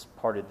Moses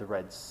parted the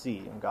Red Sea,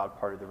 and God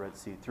parted the Red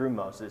Sea through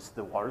Moses,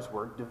 the waters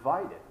were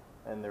divided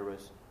and there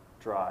was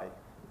dry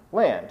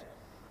land.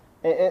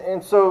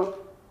 And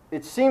so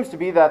it seems to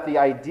be that the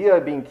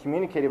idea being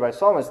communicated by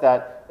Solomon is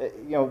that,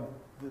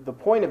 the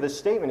point of this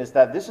statement is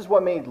that this is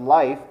what made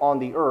life on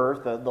the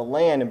earth, the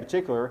land in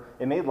particular,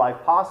 it made life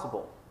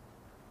possible.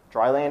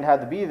 Dry land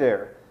had to be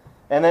there.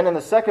 And then in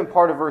the second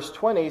part of verse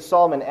 20,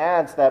 Solomon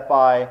adds that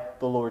by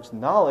the Lord's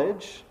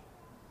knowledge,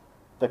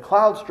 the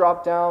clouds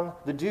dropped down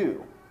the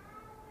dew.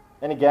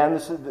 And again,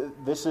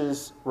 this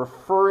is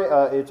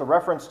referring. It's a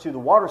reference to the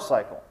water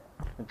cycle.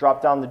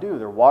 Drop down the dew.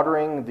 They're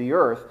watering the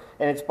earth,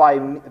 and it's by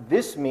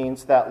this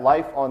means that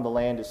life on the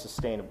land is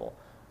sustainable.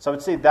 So I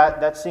would say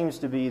that seems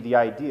to be the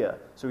idea.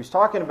 So he's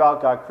talking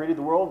about God created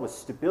the world with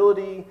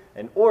stability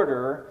and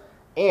order,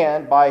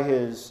 and by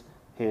his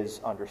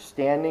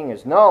understanding,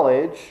 his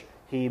knowledge,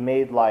 He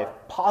made life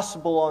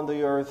possible on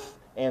the earth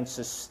and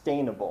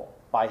sustainable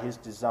by His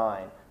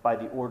design, by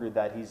the order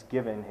that He's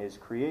given His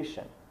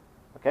creation.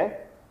 Okay?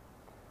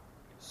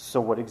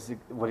 So what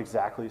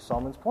exactly is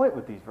Solomon's point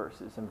with these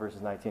verses in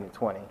verses 19 and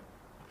 20?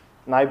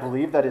 And I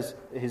believe that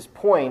his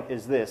point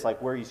is this,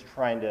 like where he's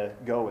trying to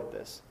go with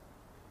this,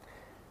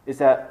 is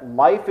that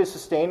life is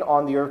sustained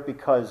on the earth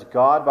because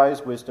God, by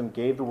His wisdom,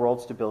 gave the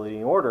world stability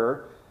and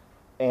order.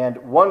 And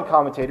one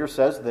commentator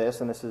says this,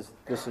 and this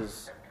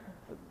is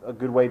a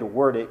good way to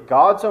word it: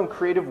 God's own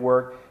creative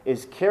work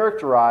is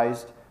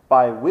characterized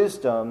by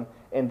wisdom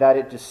in that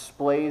it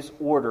displays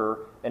order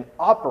and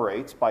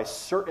operates by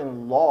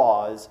certain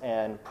laws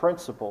and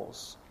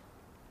principles.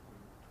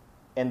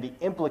 And the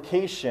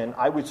implication,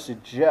 I would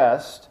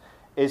suggest,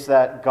 is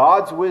that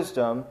God's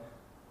wisdom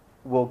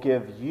will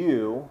give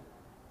you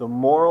the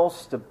moral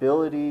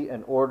stability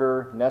and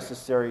order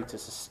necessary to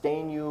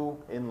sustain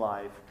you in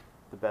life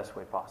the best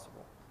way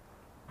possible.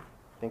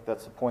 I think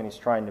that's the point he's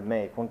trying to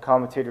make. One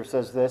commentator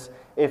says this: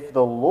 if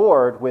the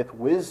Lord, with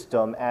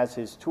wisdom as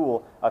His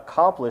tool,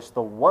 accomplished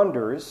the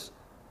wonders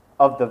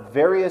of the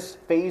various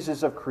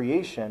phases of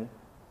creation,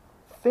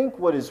 think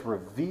what His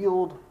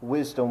revealed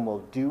wisdom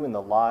will do in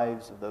the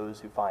lives of those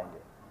who find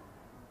it.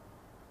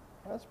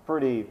 That's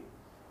pretty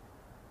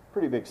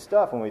big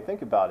stuff when we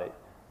think about it.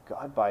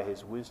 God, by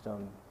His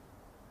wisdom,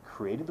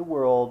 created the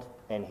world,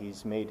 and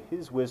He's made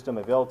His wisdom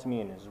available to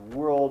me in His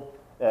world,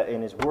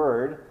 in His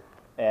Word,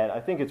 and I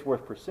think it's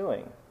worth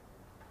pursuing.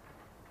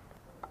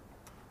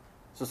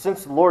 So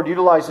since the Lord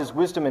utilizes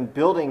wisdom in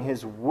building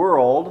his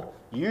world,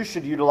 you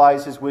should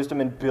utilize his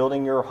wisdom in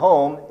building your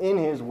home in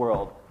his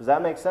world. Does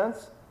that make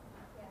sense?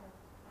 Yeah.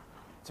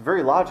 It's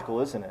very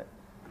logical, isn't it?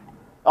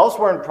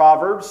 Elsewhere in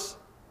Proverbs,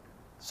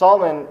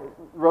 Solomon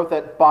wrote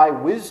that by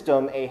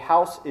wisdom a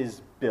house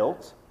is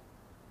built,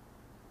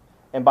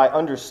 and by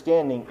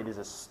understanding it is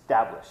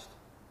established.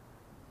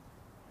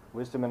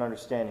 Wisdom and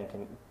understanding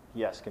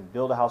can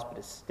build a house, but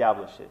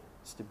establish it.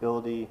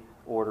 Stability,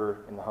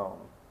 order in the home.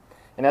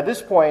 And at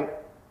this point,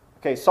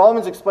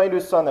 Solomon's explained to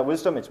his son that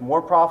wisdom is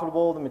more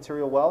profitable than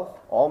material wealth,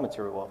 all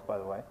material wealth, by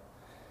the way.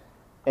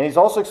 And he's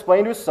also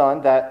explained to his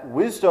son that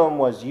wisdom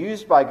was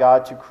used by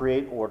God to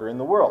create order in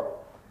the world.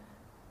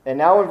 And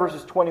now in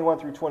verses 21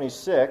 through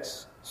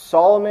 26,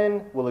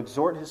 Solomon will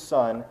exhort his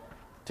son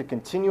to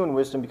continue in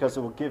wisdom because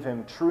it will give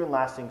him true and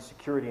lasting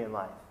security in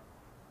life.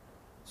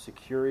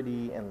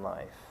 Security in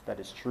life that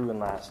is true and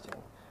lasting.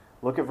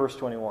 Look at verse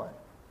 21.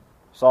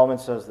 Solomon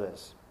says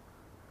this,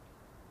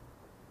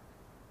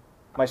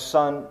 "My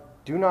son,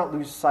 do not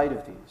lose sight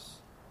of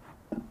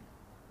these.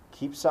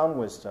 Keep sound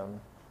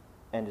wisdom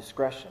and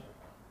discretion."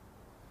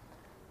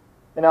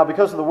 And now,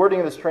 because of the wording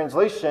of this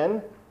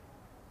translation,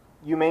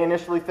 you may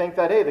initially think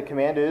that, hey, the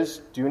command is,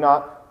 do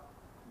not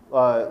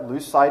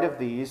lose sight of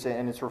these,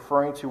 and it's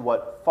referring to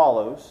what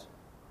follows.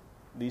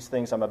 These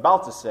things I'm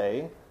about to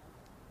say,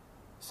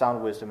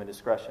 sound wisdom and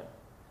discretion.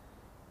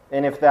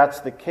 And if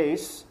that's the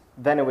case,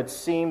 then it would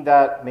seem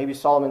that maybe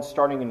Solomon's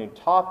starting a new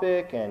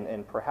topic,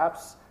 and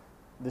perhaps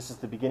this is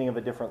the beginning of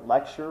a different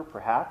lecture,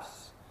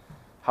 perhaps.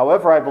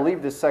 However, I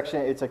believe this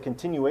section, it's a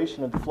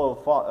continuation of the flow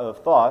of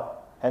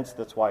thought, hence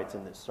that's why it's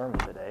in this sermon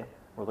today.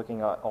 We're looking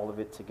at all of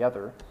it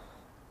together.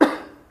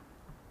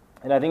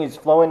 And I think it's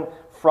flowing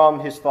from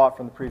his thought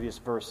from the previous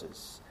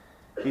verses.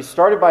 He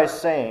started by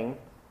saying,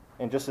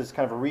 and just as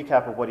kind of a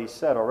recap of what he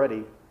said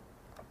already,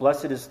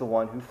 blessed is the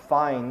one who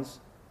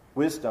finds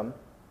wisdom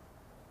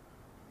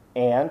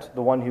and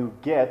the one who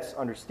gets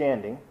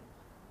understanding.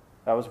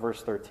 That was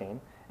verse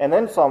 13. And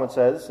then Solomon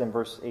says in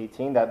verse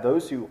 18 that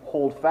those who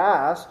hold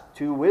fast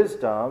to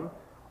wisdom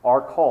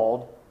are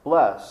called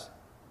blessed.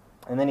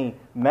 And then he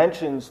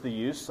mentions the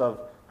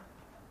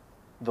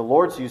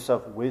Lord's use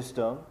of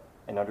wisdom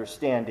and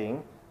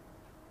understanding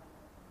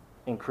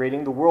in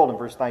creating the world in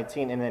verse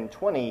 19. And then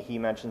 20, he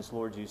mentions the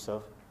Lord's use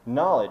of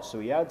knowledge. So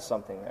he adds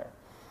something there.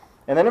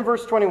 And then in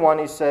verse 21,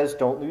 he says,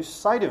 don't lose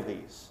sight of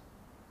these.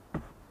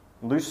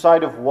 Lose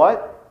sight of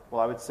what? Well,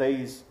 I would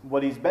say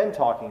what he's been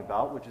talking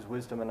about, which is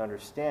wisdom and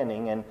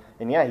understanding. And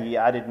he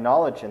added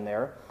knowledge in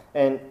there.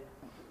 And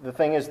the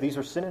thing is, these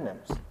are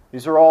synonyms.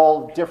 These are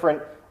all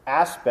different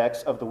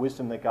aspects of the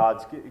wisdom that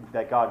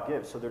God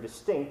gives. So they're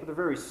distinct, but they're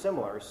very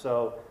similar.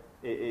 So,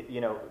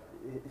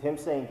 him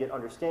saying get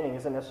understanding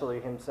isn't necessarily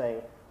him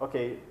saying,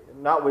 okay,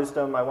 not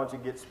wisdom, I want you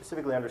to get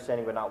specifically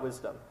understanding, but not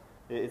wisdom.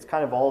 It's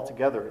kind of all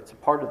together. It's a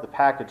part of the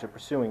package of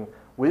pursuing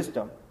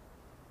wisdom.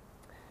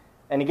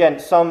 And again,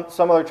 some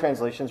other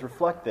translations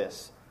reflect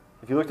this.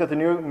 If you looked at the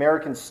New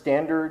American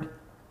Standard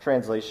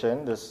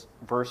Translation, this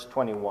verse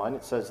 21,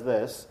 it says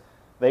this.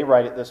 They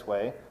write it this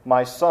way,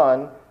 "My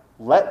son,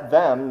 let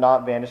them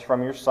not vanish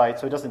from your sight."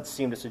 So it doesn't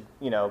seem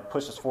to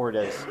push us forward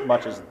as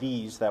much as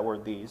these, that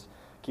word these.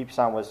 Keep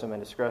sound wisdom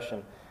and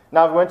discretion.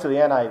 Now, if we went to the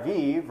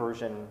NIV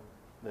version,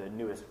 the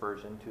newest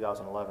version,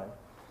 2011,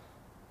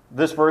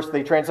 this verse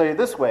they translated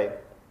this way.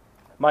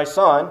 "My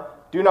son,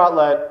 do not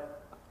let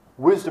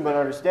wisdom and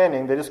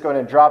understanding," they just go ahead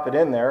and drop it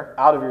in there,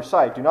 "out of your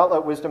sight. Do not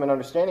let wisdom and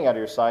understanding out of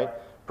your sight.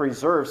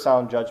 Preserve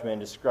sound judgment and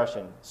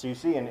discretion." So you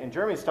see, and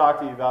Jeremy's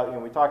talked to you about,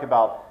 we talk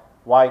about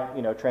why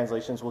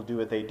translations will do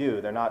what they do.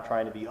 They're not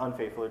trying to be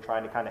unfaithful, they're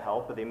trying to kind of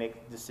help, but they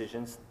make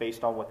decisions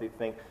based on what they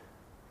think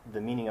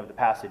the meaning of the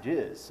passage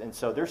is. And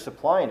so they're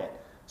supplying it.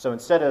 So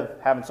instead of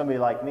having somebody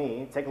like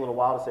me take a little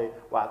while to say,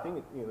 well, I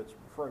think it's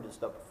referring to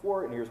stuff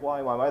before, and here's why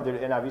am I?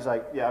 And I was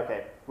like, yeah,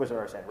 okay, wisdom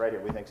and understanding, right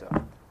here, we think so.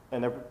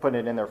 And they're putting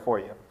it in there for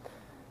you.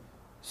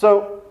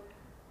 So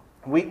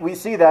we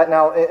see that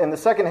now in the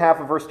second half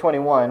of verse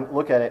 21,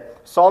 look at it,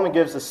 Solomon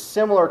gives a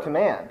similar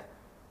command.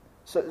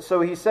 So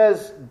he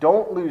says,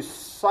 don't lose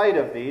sight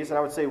of these, and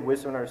I would say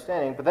wisdom and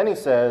understanding, but then he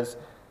says,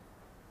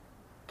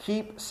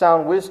 keep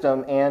sound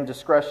wisdom and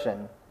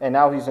discretion. And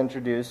now he's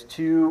introduced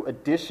two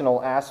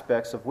additional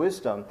aspects of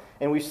wisdom.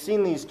 And we've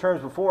seen these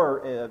terms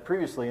before,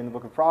 previously in the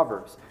book of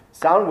Proverbs.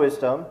 Sound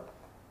wisdom,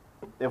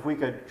 if we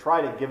could try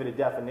to give it a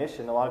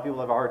definition, a lot of people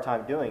have a hard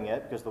time doing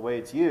it because of the way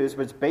it's used,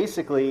 but it's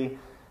basically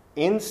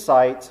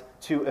insight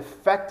to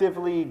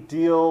effectively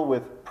deal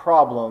with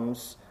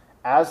problems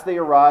as they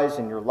arise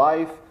in your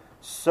life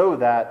so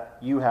that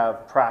you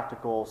have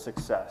practical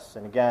success.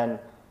 And again,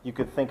 you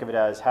could think of it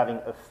as having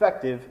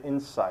effective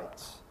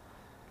insights.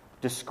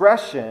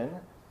 Discretion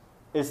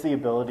is the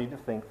ability to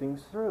think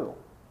things through,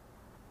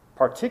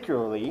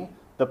 particularly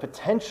the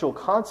potential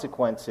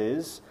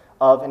consequences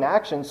of an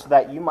action so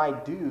that you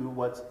might do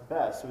what's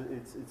best. So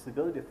it's the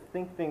ability to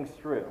think things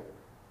through.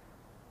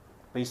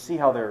 But you see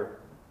how they're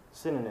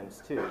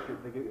synonyms too.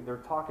 They're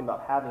talking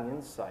about having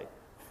insight,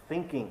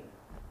 thinking,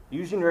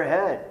 using your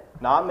head,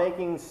 not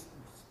making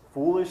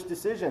foolish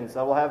decisions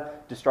that will have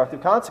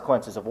destructive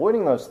consequences,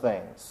 avoiding those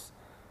things.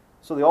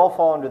 So they all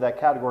fall under that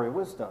category of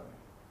wisdom.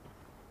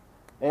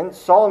 And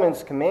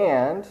Solomon's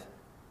command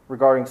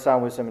regarding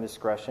sound wisdom and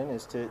discretion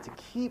is to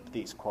keep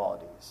these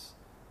qualities.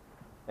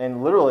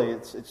 And literally,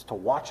 it's to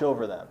watch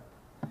over them.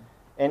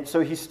 And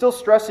so he's still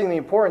stressing the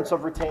importance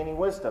of retaining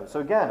wisdom. So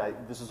again,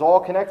 this is all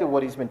connected to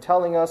what he's been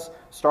telling us,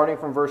 starting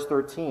from verse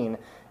 13.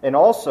 And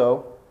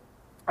also,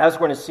 as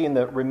we're going to see in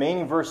the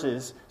remaining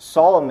verses,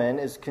 Solomon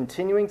is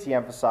continuing to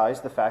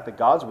emphasize the fact that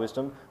God's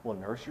wisdom will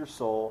nourish your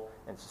soul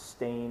and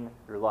sustain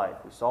your life.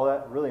 We saw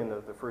that really in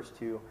the first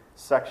two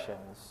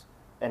sections.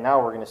 And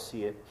now we're going to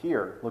see it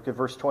here. Look at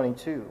verse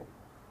 22.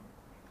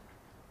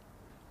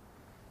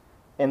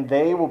 And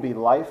they will be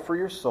life for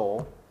your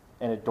soul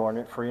and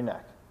adornment for your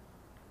neck.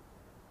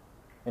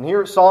 And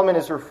here Solomon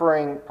is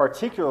referring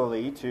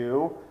particularly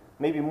to,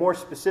 maybe more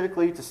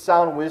specifically, to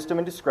sound wisdom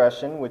and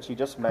discretion, which he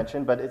just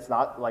mentioned, but it's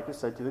not, like I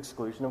said, to the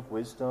exclusion of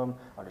wisdom,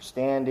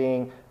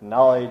 understanding,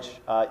 knowledge.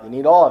 You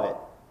need all of it.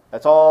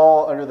 That's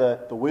all under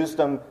the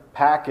wisdom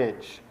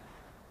package.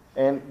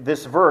 And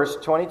this verse,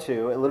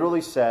 22, it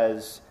literally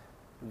says,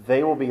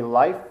 they will be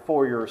life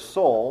for your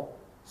soul.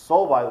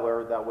 Soul, by the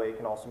way, that way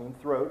can also mean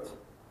throat.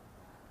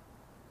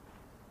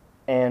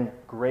 And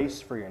grace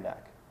for your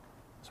neck.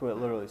 That's what it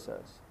literally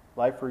says.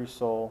 Life for your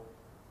soul,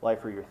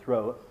 life for your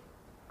throat,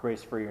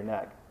 grace for your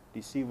neck. Do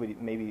you see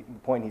maybe the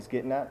point he's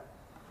getting at?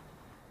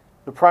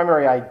 The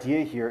primary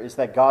idea here is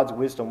that God's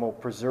wisdom will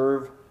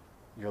preserve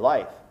your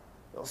life.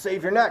 It'll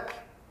save your neck.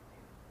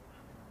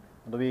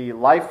 It'll be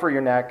life for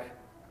your neck,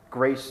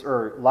 grace,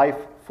 or life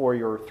for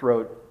your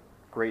throat,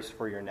 grace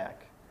for your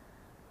neck.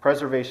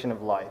 Preservation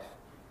of life.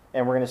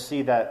 And we're going to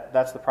see that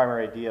that's the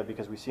primary idea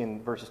because we see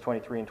in verses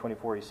 23 and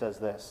 24 he says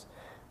this.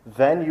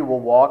 Then you will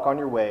walk on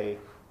your way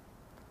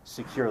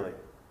securely,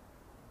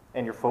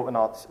 and your foot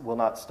will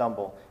not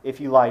stumble. If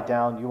you lie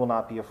down, you will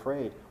not be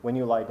afraid. When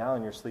you lie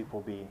down, your sleep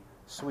will be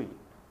sweet.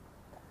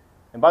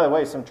 And by the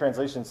way, some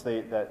translations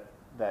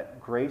that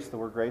grace, the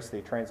word grace,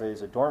 they translate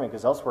as adornment,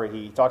 because elsewhere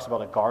he talks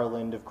about a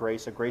garland of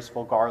grace, a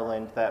graceful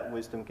garland that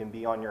wisdom can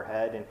be on your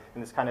head,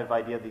 and this kind of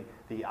idea of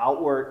the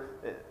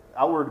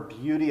outward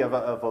beauty of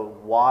a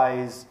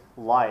wise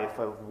life,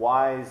 of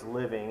wise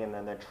living, and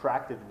then the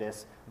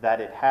attractiveness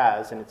that it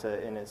has, and it's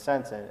in a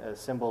sense a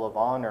symbol of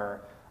honor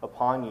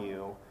upon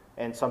you.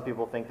 And some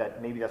people think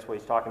that maybe that's what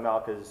he's talking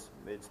about because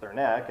it's their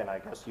neck, and I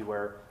guess you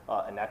wear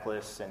a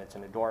necklace and it's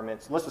an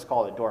adornment. So let's just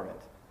call it adornment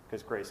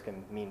because grace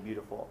can mean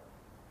beautiful.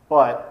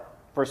 But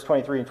verse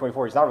 23 and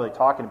 24, he's not really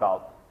talking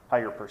about how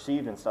you're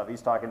perceived and stuff.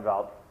 He's talking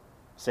about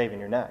saving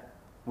your neck,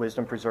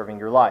 wisdom preserving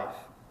your life.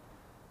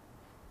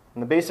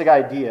 And the basic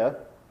idea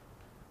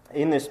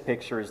in this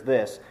picture is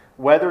this.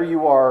 Whether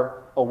you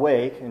are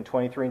awake, in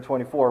 23 and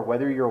 24,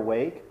 whether you're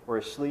awake or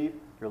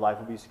asleep, your life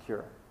will be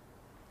secure.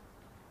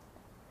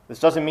 This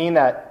doesn't mean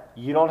that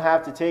you don't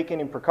have to take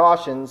any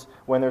precautions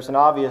when there's an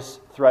obvious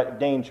threat of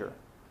danger.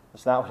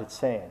 That's not what it's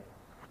saying.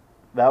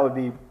 That would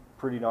be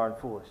pretty darn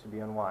foolish to be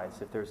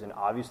unwise. If there's an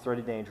obvious threat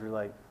of danger,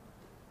 like,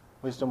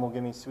 wisdom will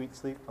give me sweet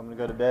sleep. I'm going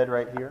to go to bed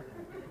right here.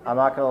 I'm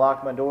not going to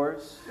lock my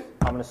doors.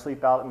 I'm going to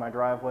sleep out in my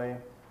driveway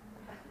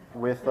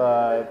with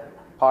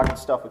pocket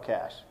stuffed with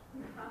cash.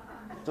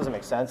 Doesn't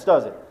make sense,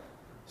 does it?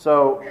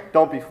 So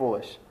don't be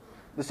foolish.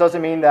 This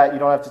doesn't mean that you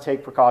don't have to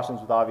take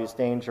precautions with obvious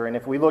danger. And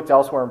if we looked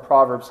elsewhere in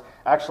Proverbs,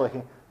 actually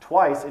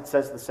twice it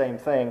says the same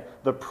thing.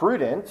 The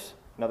prudent,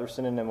 another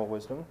synonym of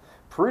wisdom,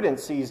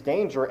 prudent sees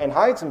danger and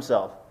hides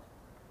himself.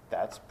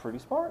 That's pretty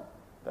smart.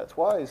 That's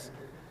wise.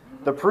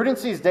 The prudent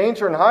sees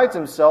danger and hides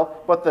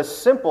himself, but the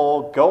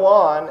simple go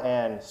on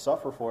and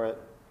suffer for it.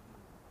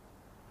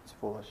 It's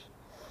foolish.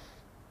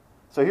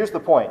 So here's the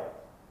point.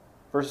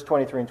 Verses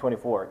 23 and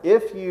 24.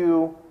 If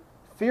you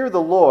fear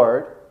the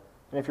Lord,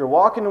 and if you're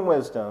walking in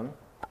wisdom,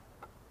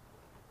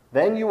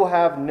 then you will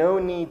have no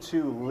need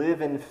to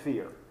live in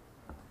fear.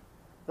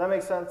 Does that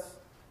make sense?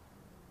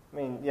 I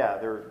mean, yeah,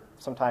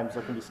 sometimes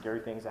there can be scary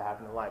things that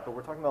happen in life, but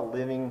we're talking about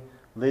living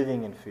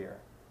in fear.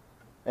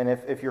 And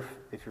if you're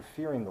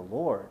fearing the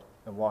Lord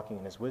and walking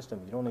in His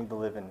wisdom, you don't need to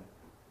live in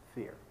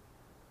fear.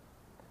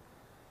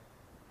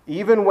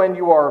 Even when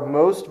you are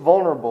most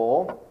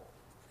vulnerable,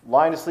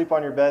 lying asleep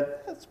on your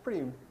bed, that's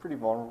pretty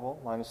vulnerable,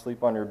 lying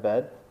asleep on your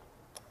bed,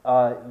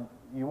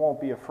 you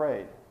won't be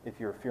afraid if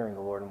you're fearing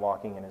the Lord and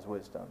walking in His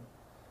wisdom.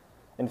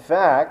 In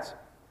fact,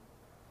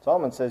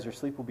 Solomon says your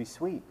sleep will be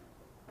sweet,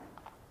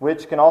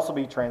 which can also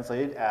be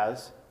translated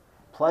as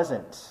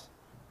pleasant.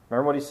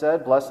 Remember what he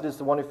said? Blessed is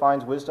the one who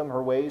finds wisdom.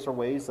 Her ways are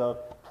ways of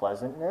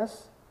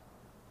pleasantness,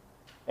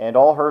 and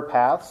all her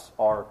paths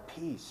are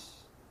peace.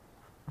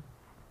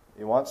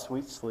 You want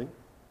sweet sleep?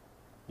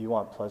 You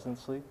want pleasant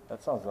sleep?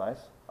 That sounds nice.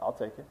 I'll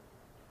take it.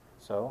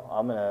 So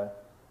I'm going to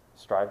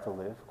strive to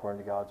live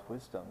according to God's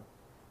wisdom.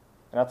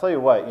 And I'll tell you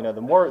what,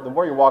 the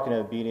more you're walking in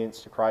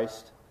obedience to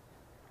Christ,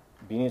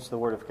 obedience to the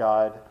Word of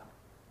God,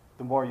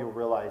 the more you'll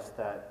realize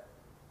that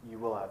you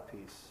will have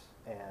peace,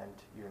 and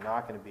you're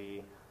not going to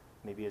be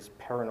maybe as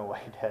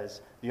paranoid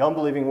as the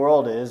unbelieving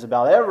world is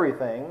about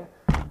everything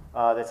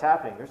that's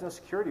happening. There's no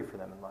security for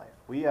them in life.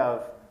 We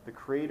have the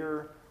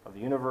creator of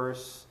the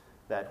universe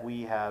that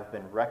we have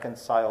been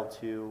reconciled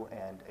to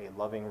and a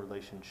loving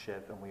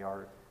relationship, and we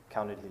are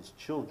counted his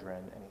children,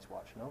 and he's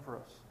watching over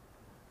us.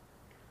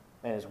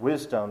 And his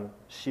wisdom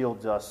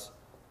shields us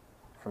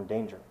from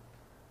danger.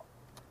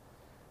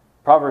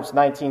 Proverbs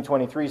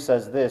 19:23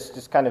 says this,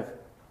 just kind of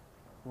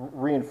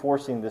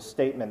reinforcing this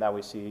statement that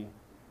we see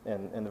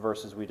in the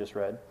verses we just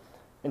read.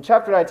 In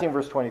chapter 19,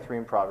 verse 23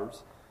 in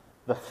Proverbs,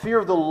 the fear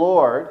of the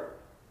Lord,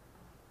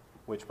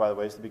 which, by the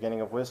way, is the beginning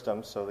of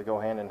wisdom, so they go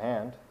hand in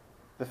hand.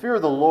 The fear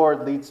of the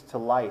Lord leads to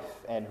life,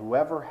 and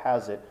whoever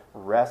has it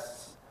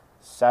rests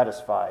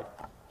satisfied.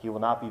 He will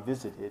not be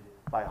visited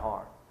by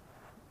harm.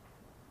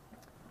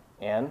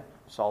 And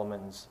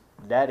Solomon's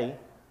daddy,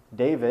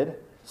 David,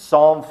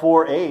 Psalm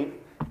 4:8,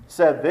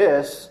 said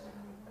this.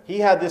 He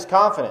had this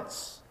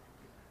confidence.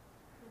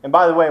 And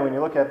by the way, when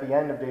you look at the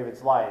end of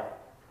David's life,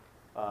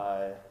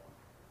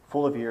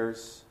 full of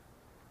years,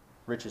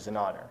 riches, and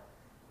honor,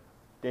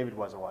 David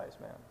was a wise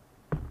man.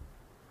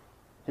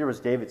 Here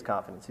was David's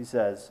confidence. He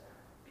says,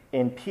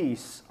 in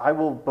peace I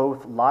will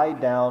both lie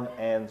down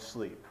and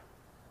sleep.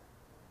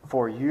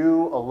 For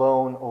you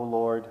alone, O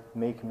Lord,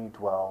 make me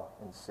dwell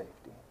in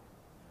safety.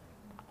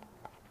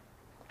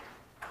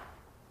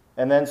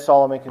 And then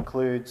Solomon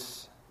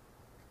concludes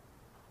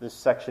this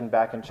section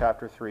back in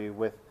chapter 3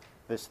 with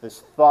this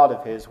thought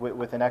of his,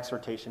 with an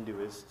exhortation to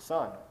his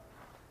son.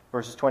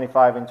 Verses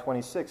 25 and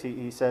 26,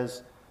 he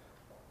says,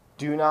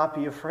 do not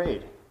be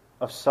afraid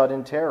of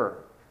sudden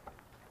terror,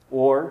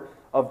 or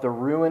of the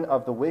ruin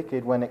of the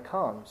wicked when it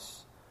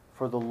comes.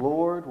 For the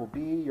Lord will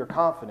be your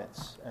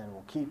confidence and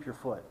will keep your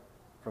foot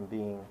from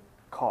being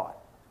caught.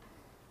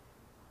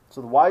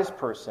 So the wise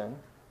person,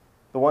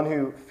 the one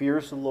who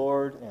fears the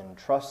Lord and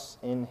trusts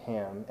in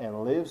him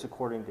and lives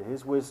according to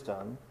his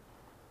wisdom,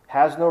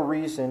 has no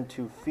reason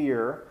to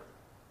fear,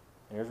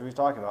 and here's what he's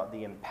talking about,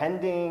 the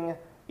impending,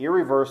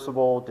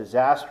 irreversible,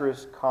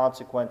 disastrous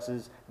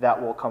consequences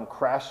that will come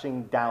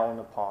crashing down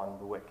upon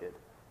the wicked.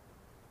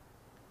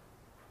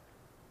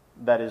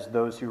 That is,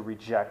 those who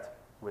reject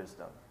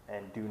wisdom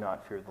and do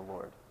not fear the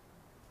Lord.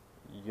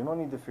 You don't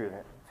need to fear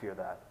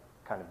that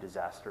kind of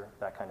disaster,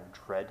 that kind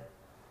of dread,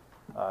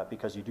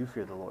 because you do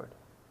fear the Lord,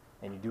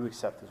 and you do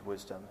accept his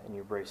wisdom, and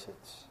you embrace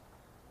it.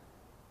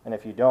 And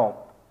if you don't,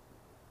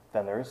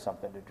 then there is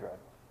something to dread.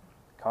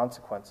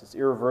 Consequences,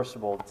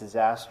 irreversible,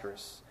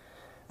 disastrous.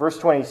 Verse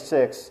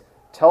 26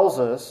 tells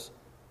us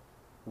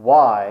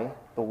why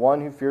the one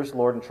who fears the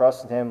Lord and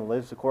trusts in him and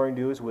lives according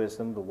to his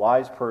wisdom, the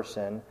wise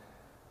person,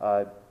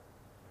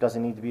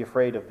 doesn't need to be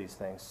afraid of these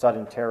things.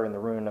 Sudden terror and the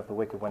ruin of the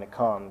wicked when it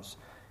comes.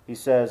 He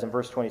says in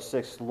verse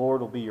 26, the Lord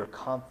will be your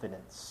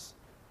confidence.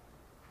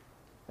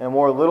 And a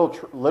more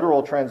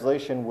literal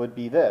translation would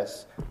be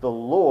this: the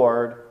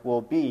Lord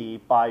will be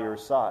by your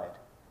side.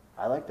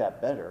 I like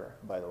that better,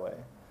 by the way.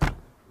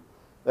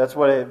 That's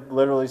what it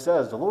literally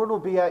says. The Lord will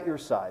be at your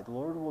side. The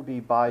Lord will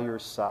be by your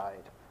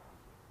side.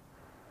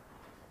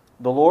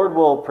 The Lord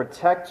will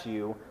protect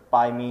you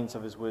by means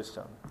of his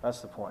wisdom.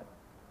 That's the point.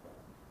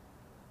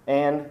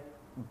 And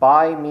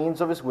by means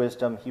of his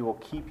wisdom, he will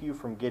keep you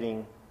from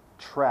getting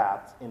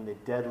trapped in the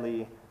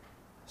deadly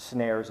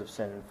snares of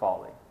sin and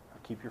folly.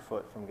 Keep your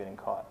foot from getting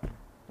caught. And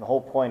the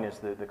whole point is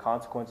that the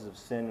consequences of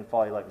sin and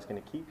folly is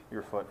going to keep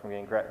your foot from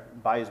getting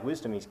grabbed. By his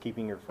wisdom, he's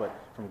keeping your foot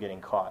from getting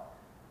caught.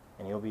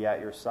 And he'll be at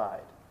your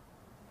side.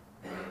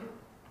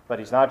 But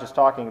he's not just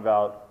talking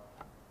about,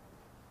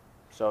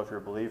 so if you're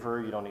a believer,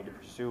 you don't need to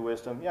pursue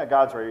wisdom. Yeah,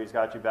 God's right here. He's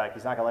got you back.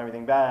 He's not going to let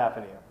anything bad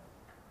happen to you.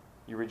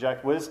 You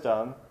reject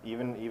wisdom,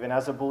 even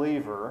as a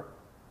believer,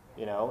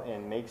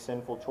 and make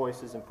sinful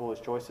choices and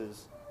foolish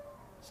choices,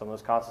 some of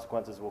those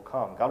consequences will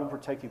come. God will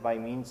protect you by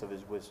means of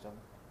his wisdom.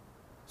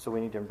 So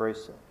we need to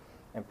embrace it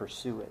and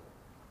pursue it.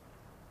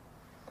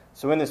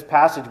 So in this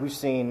passage, we've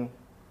seen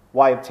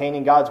why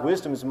obtaining God's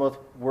wisdom is the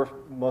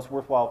most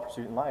worthwhile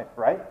pursuit in life,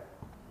 right?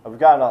 We've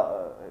got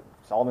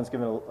Solomon's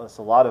given us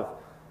a lot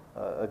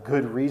of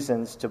good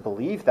reasons to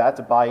believe that,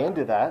 to buy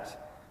into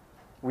that.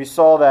 We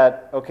saw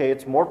that, okay,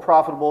 it's more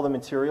profitable than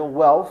material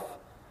wealth,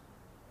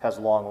 has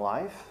long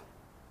life,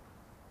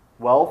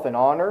 wealth and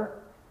honor,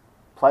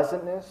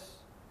 pleasantness,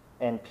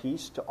 and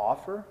peace to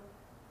offer.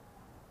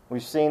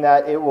 We've seen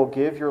that it will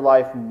give your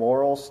life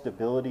moral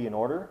stability and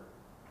order.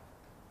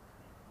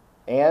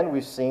 And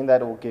we've seen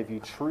that it will give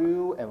you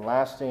true and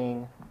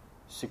lasting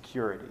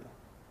security.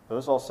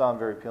 Those all sound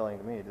very appealing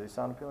to me. Do they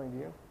sound appealing to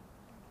you?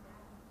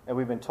 And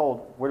we've been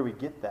told, where do we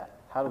get that?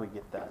 How do we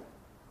get that?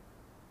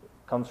 It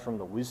comes from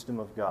the wisdom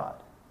of God.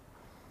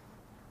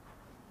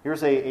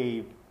 Here's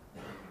a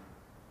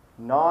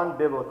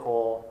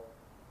non-biblical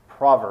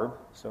proverb.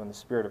 So in the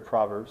spirit of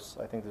Proverbs,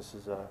 I think this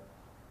is a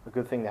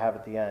good thing to have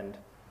at the end.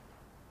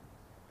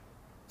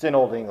 It's in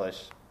Old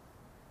English.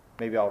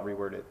 Maybe I'll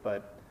reword it,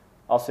 but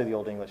I'll say the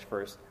Old English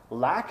first.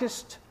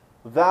 Lackest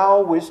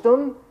thou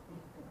wisdom?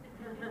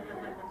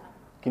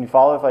 Can you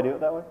follow if I do it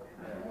that way?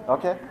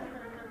 Okay.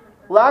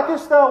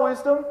 Lackest thou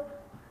wisdom?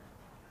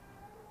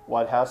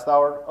 What hast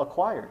thou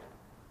acquired?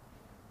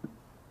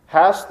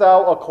 Hast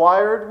thou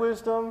acquired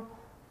wisdom?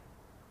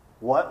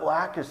 What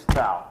lackest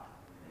thou?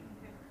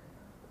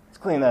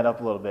 clean that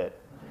up a little bit.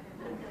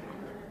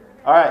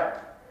 All right,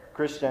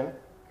 Christian.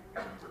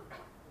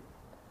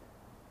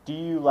 Do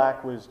you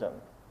lack wisdom?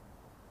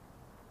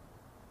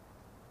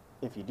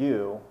 If you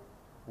do,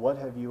 what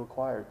have you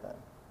acquired then?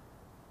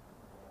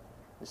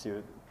 You see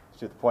what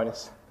the point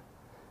is?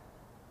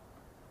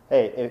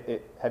 Hey,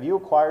 have you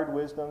acquired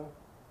wisdom?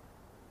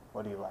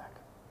 What do you lack?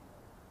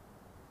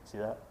 See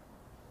that?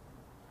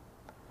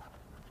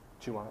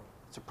 Chew on it.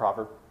 It's a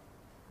proverb.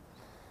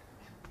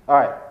 All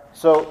right,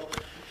 so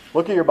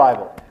look at your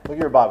Bible. Look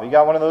at your Bible. You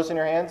got one of those in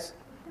your hands?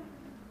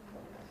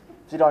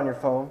 Is it on your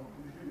phone?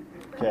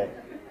 Okay.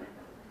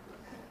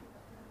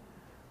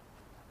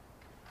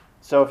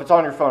 So if it's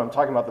on your phone, I'm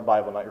talking about the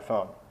Bible, not your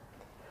phone.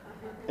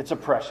 It's a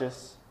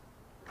precious,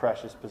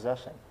 precious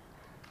possession.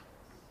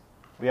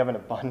 We have an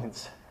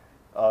abundance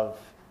of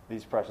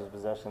these precious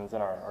possessions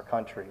in our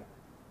country,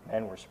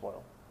 and we're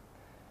spoiled.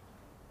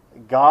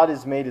 God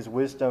has made His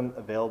wisdom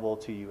available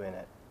to you in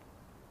it.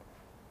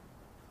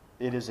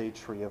 It is a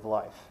tree of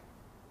life.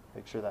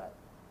 Picture that.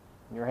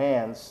 In your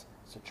hands,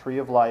 it's a tree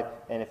of life,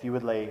 and if you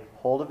would lay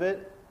hold of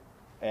it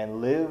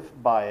and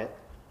live by it,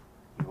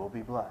 you will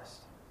be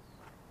blessed.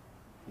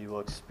 You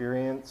will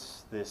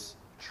experience this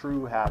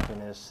true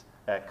happiness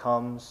that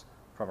comes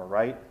from a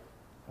right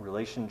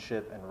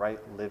relationship and right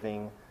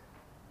living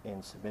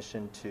in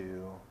submission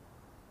to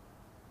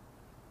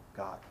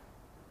God.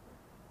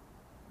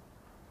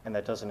 And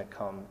that doesn't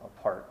come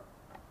apart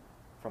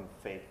from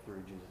faith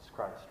through Jesus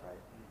Christ, right?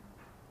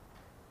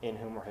 In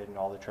whom are hidden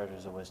all the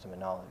treasures of wisdom and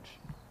knowledge.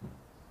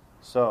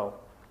 So,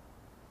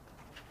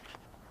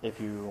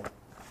 if you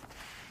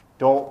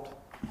don't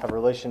have a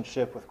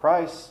relationship with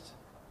Christ,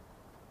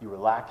 you are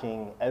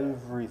lacking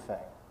everything.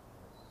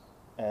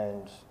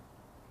 And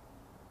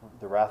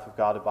the wrath of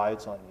God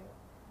abides on you.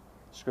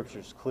 Scripture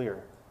is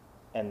clear.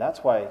 And that's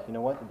why, you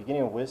know what? The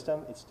beginning of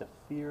wisdom is to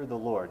fear the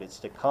Lord. It's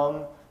to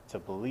come to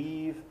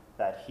believe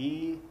that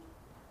He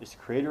is the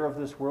creator of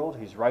this world,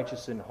 He's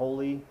righteous and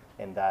holy,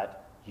 and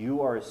that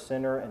you are a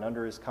sinner and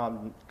under His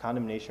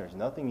condemnation. There's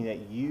nothing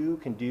that you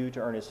can do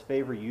to earn His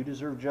favor. You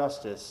deserve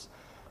justice.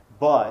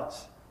 But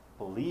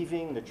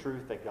believing the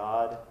truth that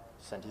God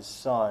sent His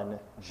Son,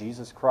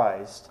 Jesus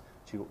Christ,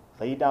 to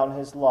lay down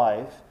His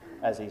life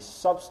as a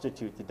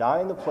substitute, to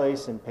die in the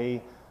place and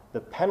pay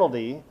the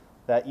penalty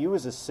that you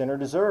as a sinner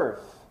deserve,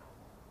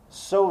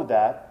 so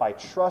that by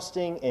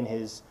trusting in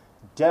His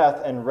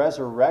death and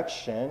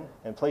resurrection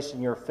and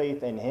placing your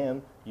faith in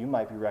Him, you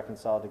might be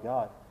reconciled to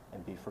God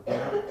and be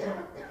forgiven.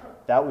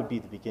 That would be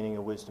the beginning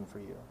of wisdom for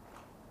you.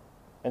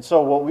 And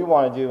so what we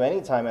want to do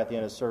anytime at the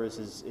end of service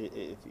is,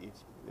 if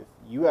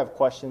you have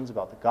questions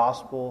about the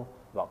gospel,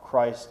 about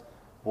Christ,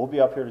 we'll be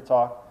up here to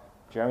talk.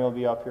 Jeremy will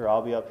be up here.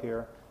 I'll be up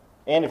here.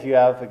 And if you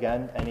have,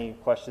 again, any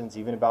questions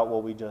even about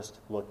what we just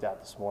looked at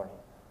this morning,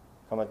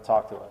 come and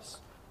talk to us.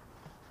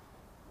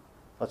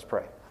 Let's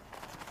pray.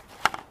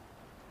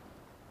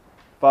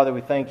 Father,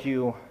 we thank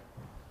You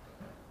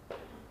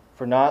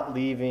for not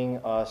leaving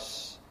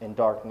us in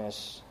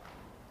darkness,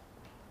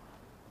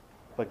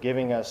 but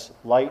giving us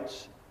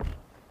light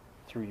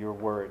through Your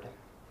word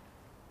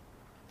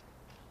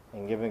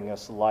and giving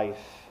us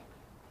life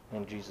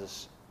in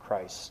Jesus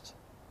Christ.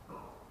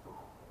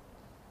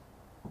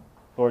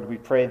 Lord, we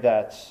pray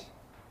that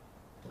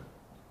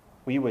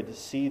we would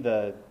see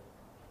the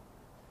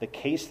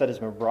case that has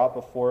been brought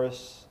before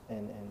us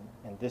in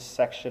this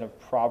section of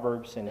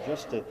Proverbs, and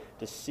just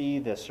to see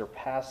the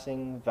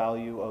surpassing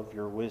value of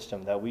Your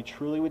wisdom, that we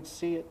truly would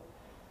see it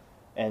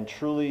and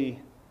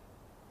truly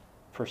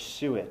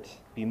pursue it,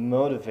 be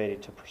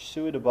motivated to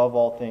pursue it above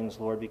all things,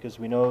 Lord, because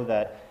we know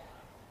that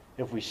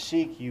if we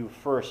seek You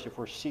first, if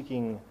we're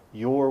seeking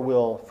Your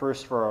will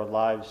first for our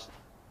lives,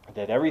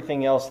 that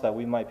everything else that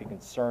we might be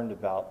concerned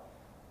about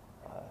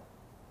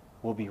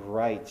will be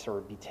right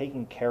or be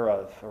taken care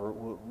of or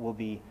will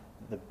be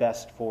the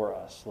best for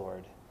us,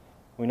 Lord.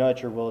 We know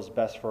that Your will is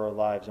best for our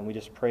lives, and we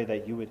just pray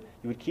that You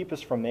would keep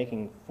us from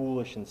making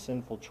foolish and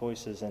sinful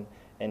choices,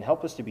 and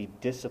help us to be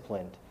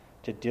disciplined,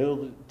 to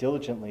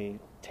diligently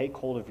take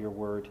hold of Your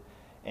word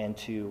and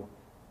to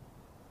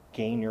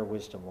gain Your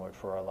wisdom, Lord,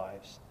 for our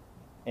lives,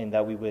 and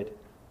that we would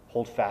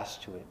hold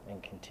fast to it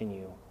and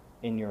continue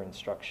in Your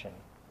instruction.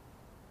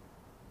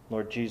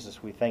 Lord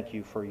Jesus, we thank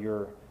You for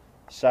Your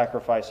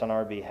sacrifice on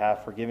our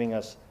behalf, for giving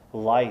us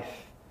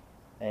life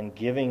and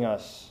giving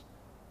us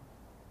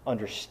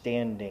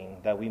understanding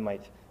that we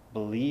might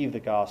believe the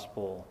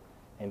gospel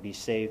and be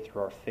saved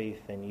through our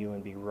faith in You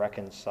and be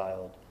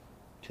reconciled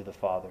to the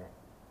Father.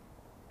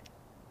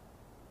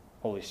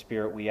 Holy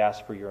Spirit, we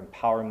ask for Your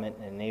empowerment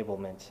and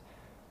enablement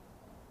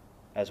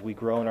as we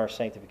grow in our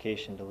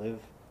sanctification to live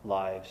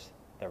lives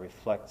that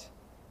reflect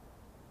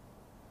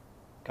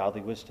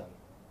godly wisdom,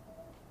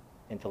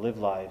 and to live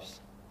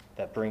lives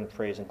that bring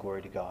praise and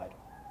glory to God,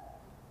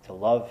 to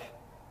love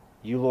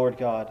You, Lord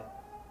God,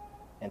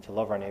 and to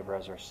love our neighbor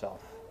as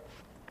ourselves.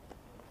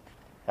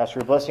 Ask for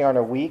Your blessing on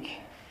our week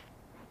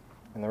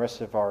and the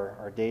rest of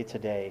our day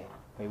today.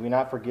 May we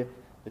not forget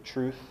the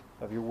truth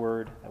of Your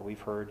word that we've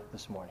heard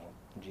this morning.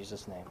 In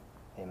Jesus' name,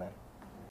 amen.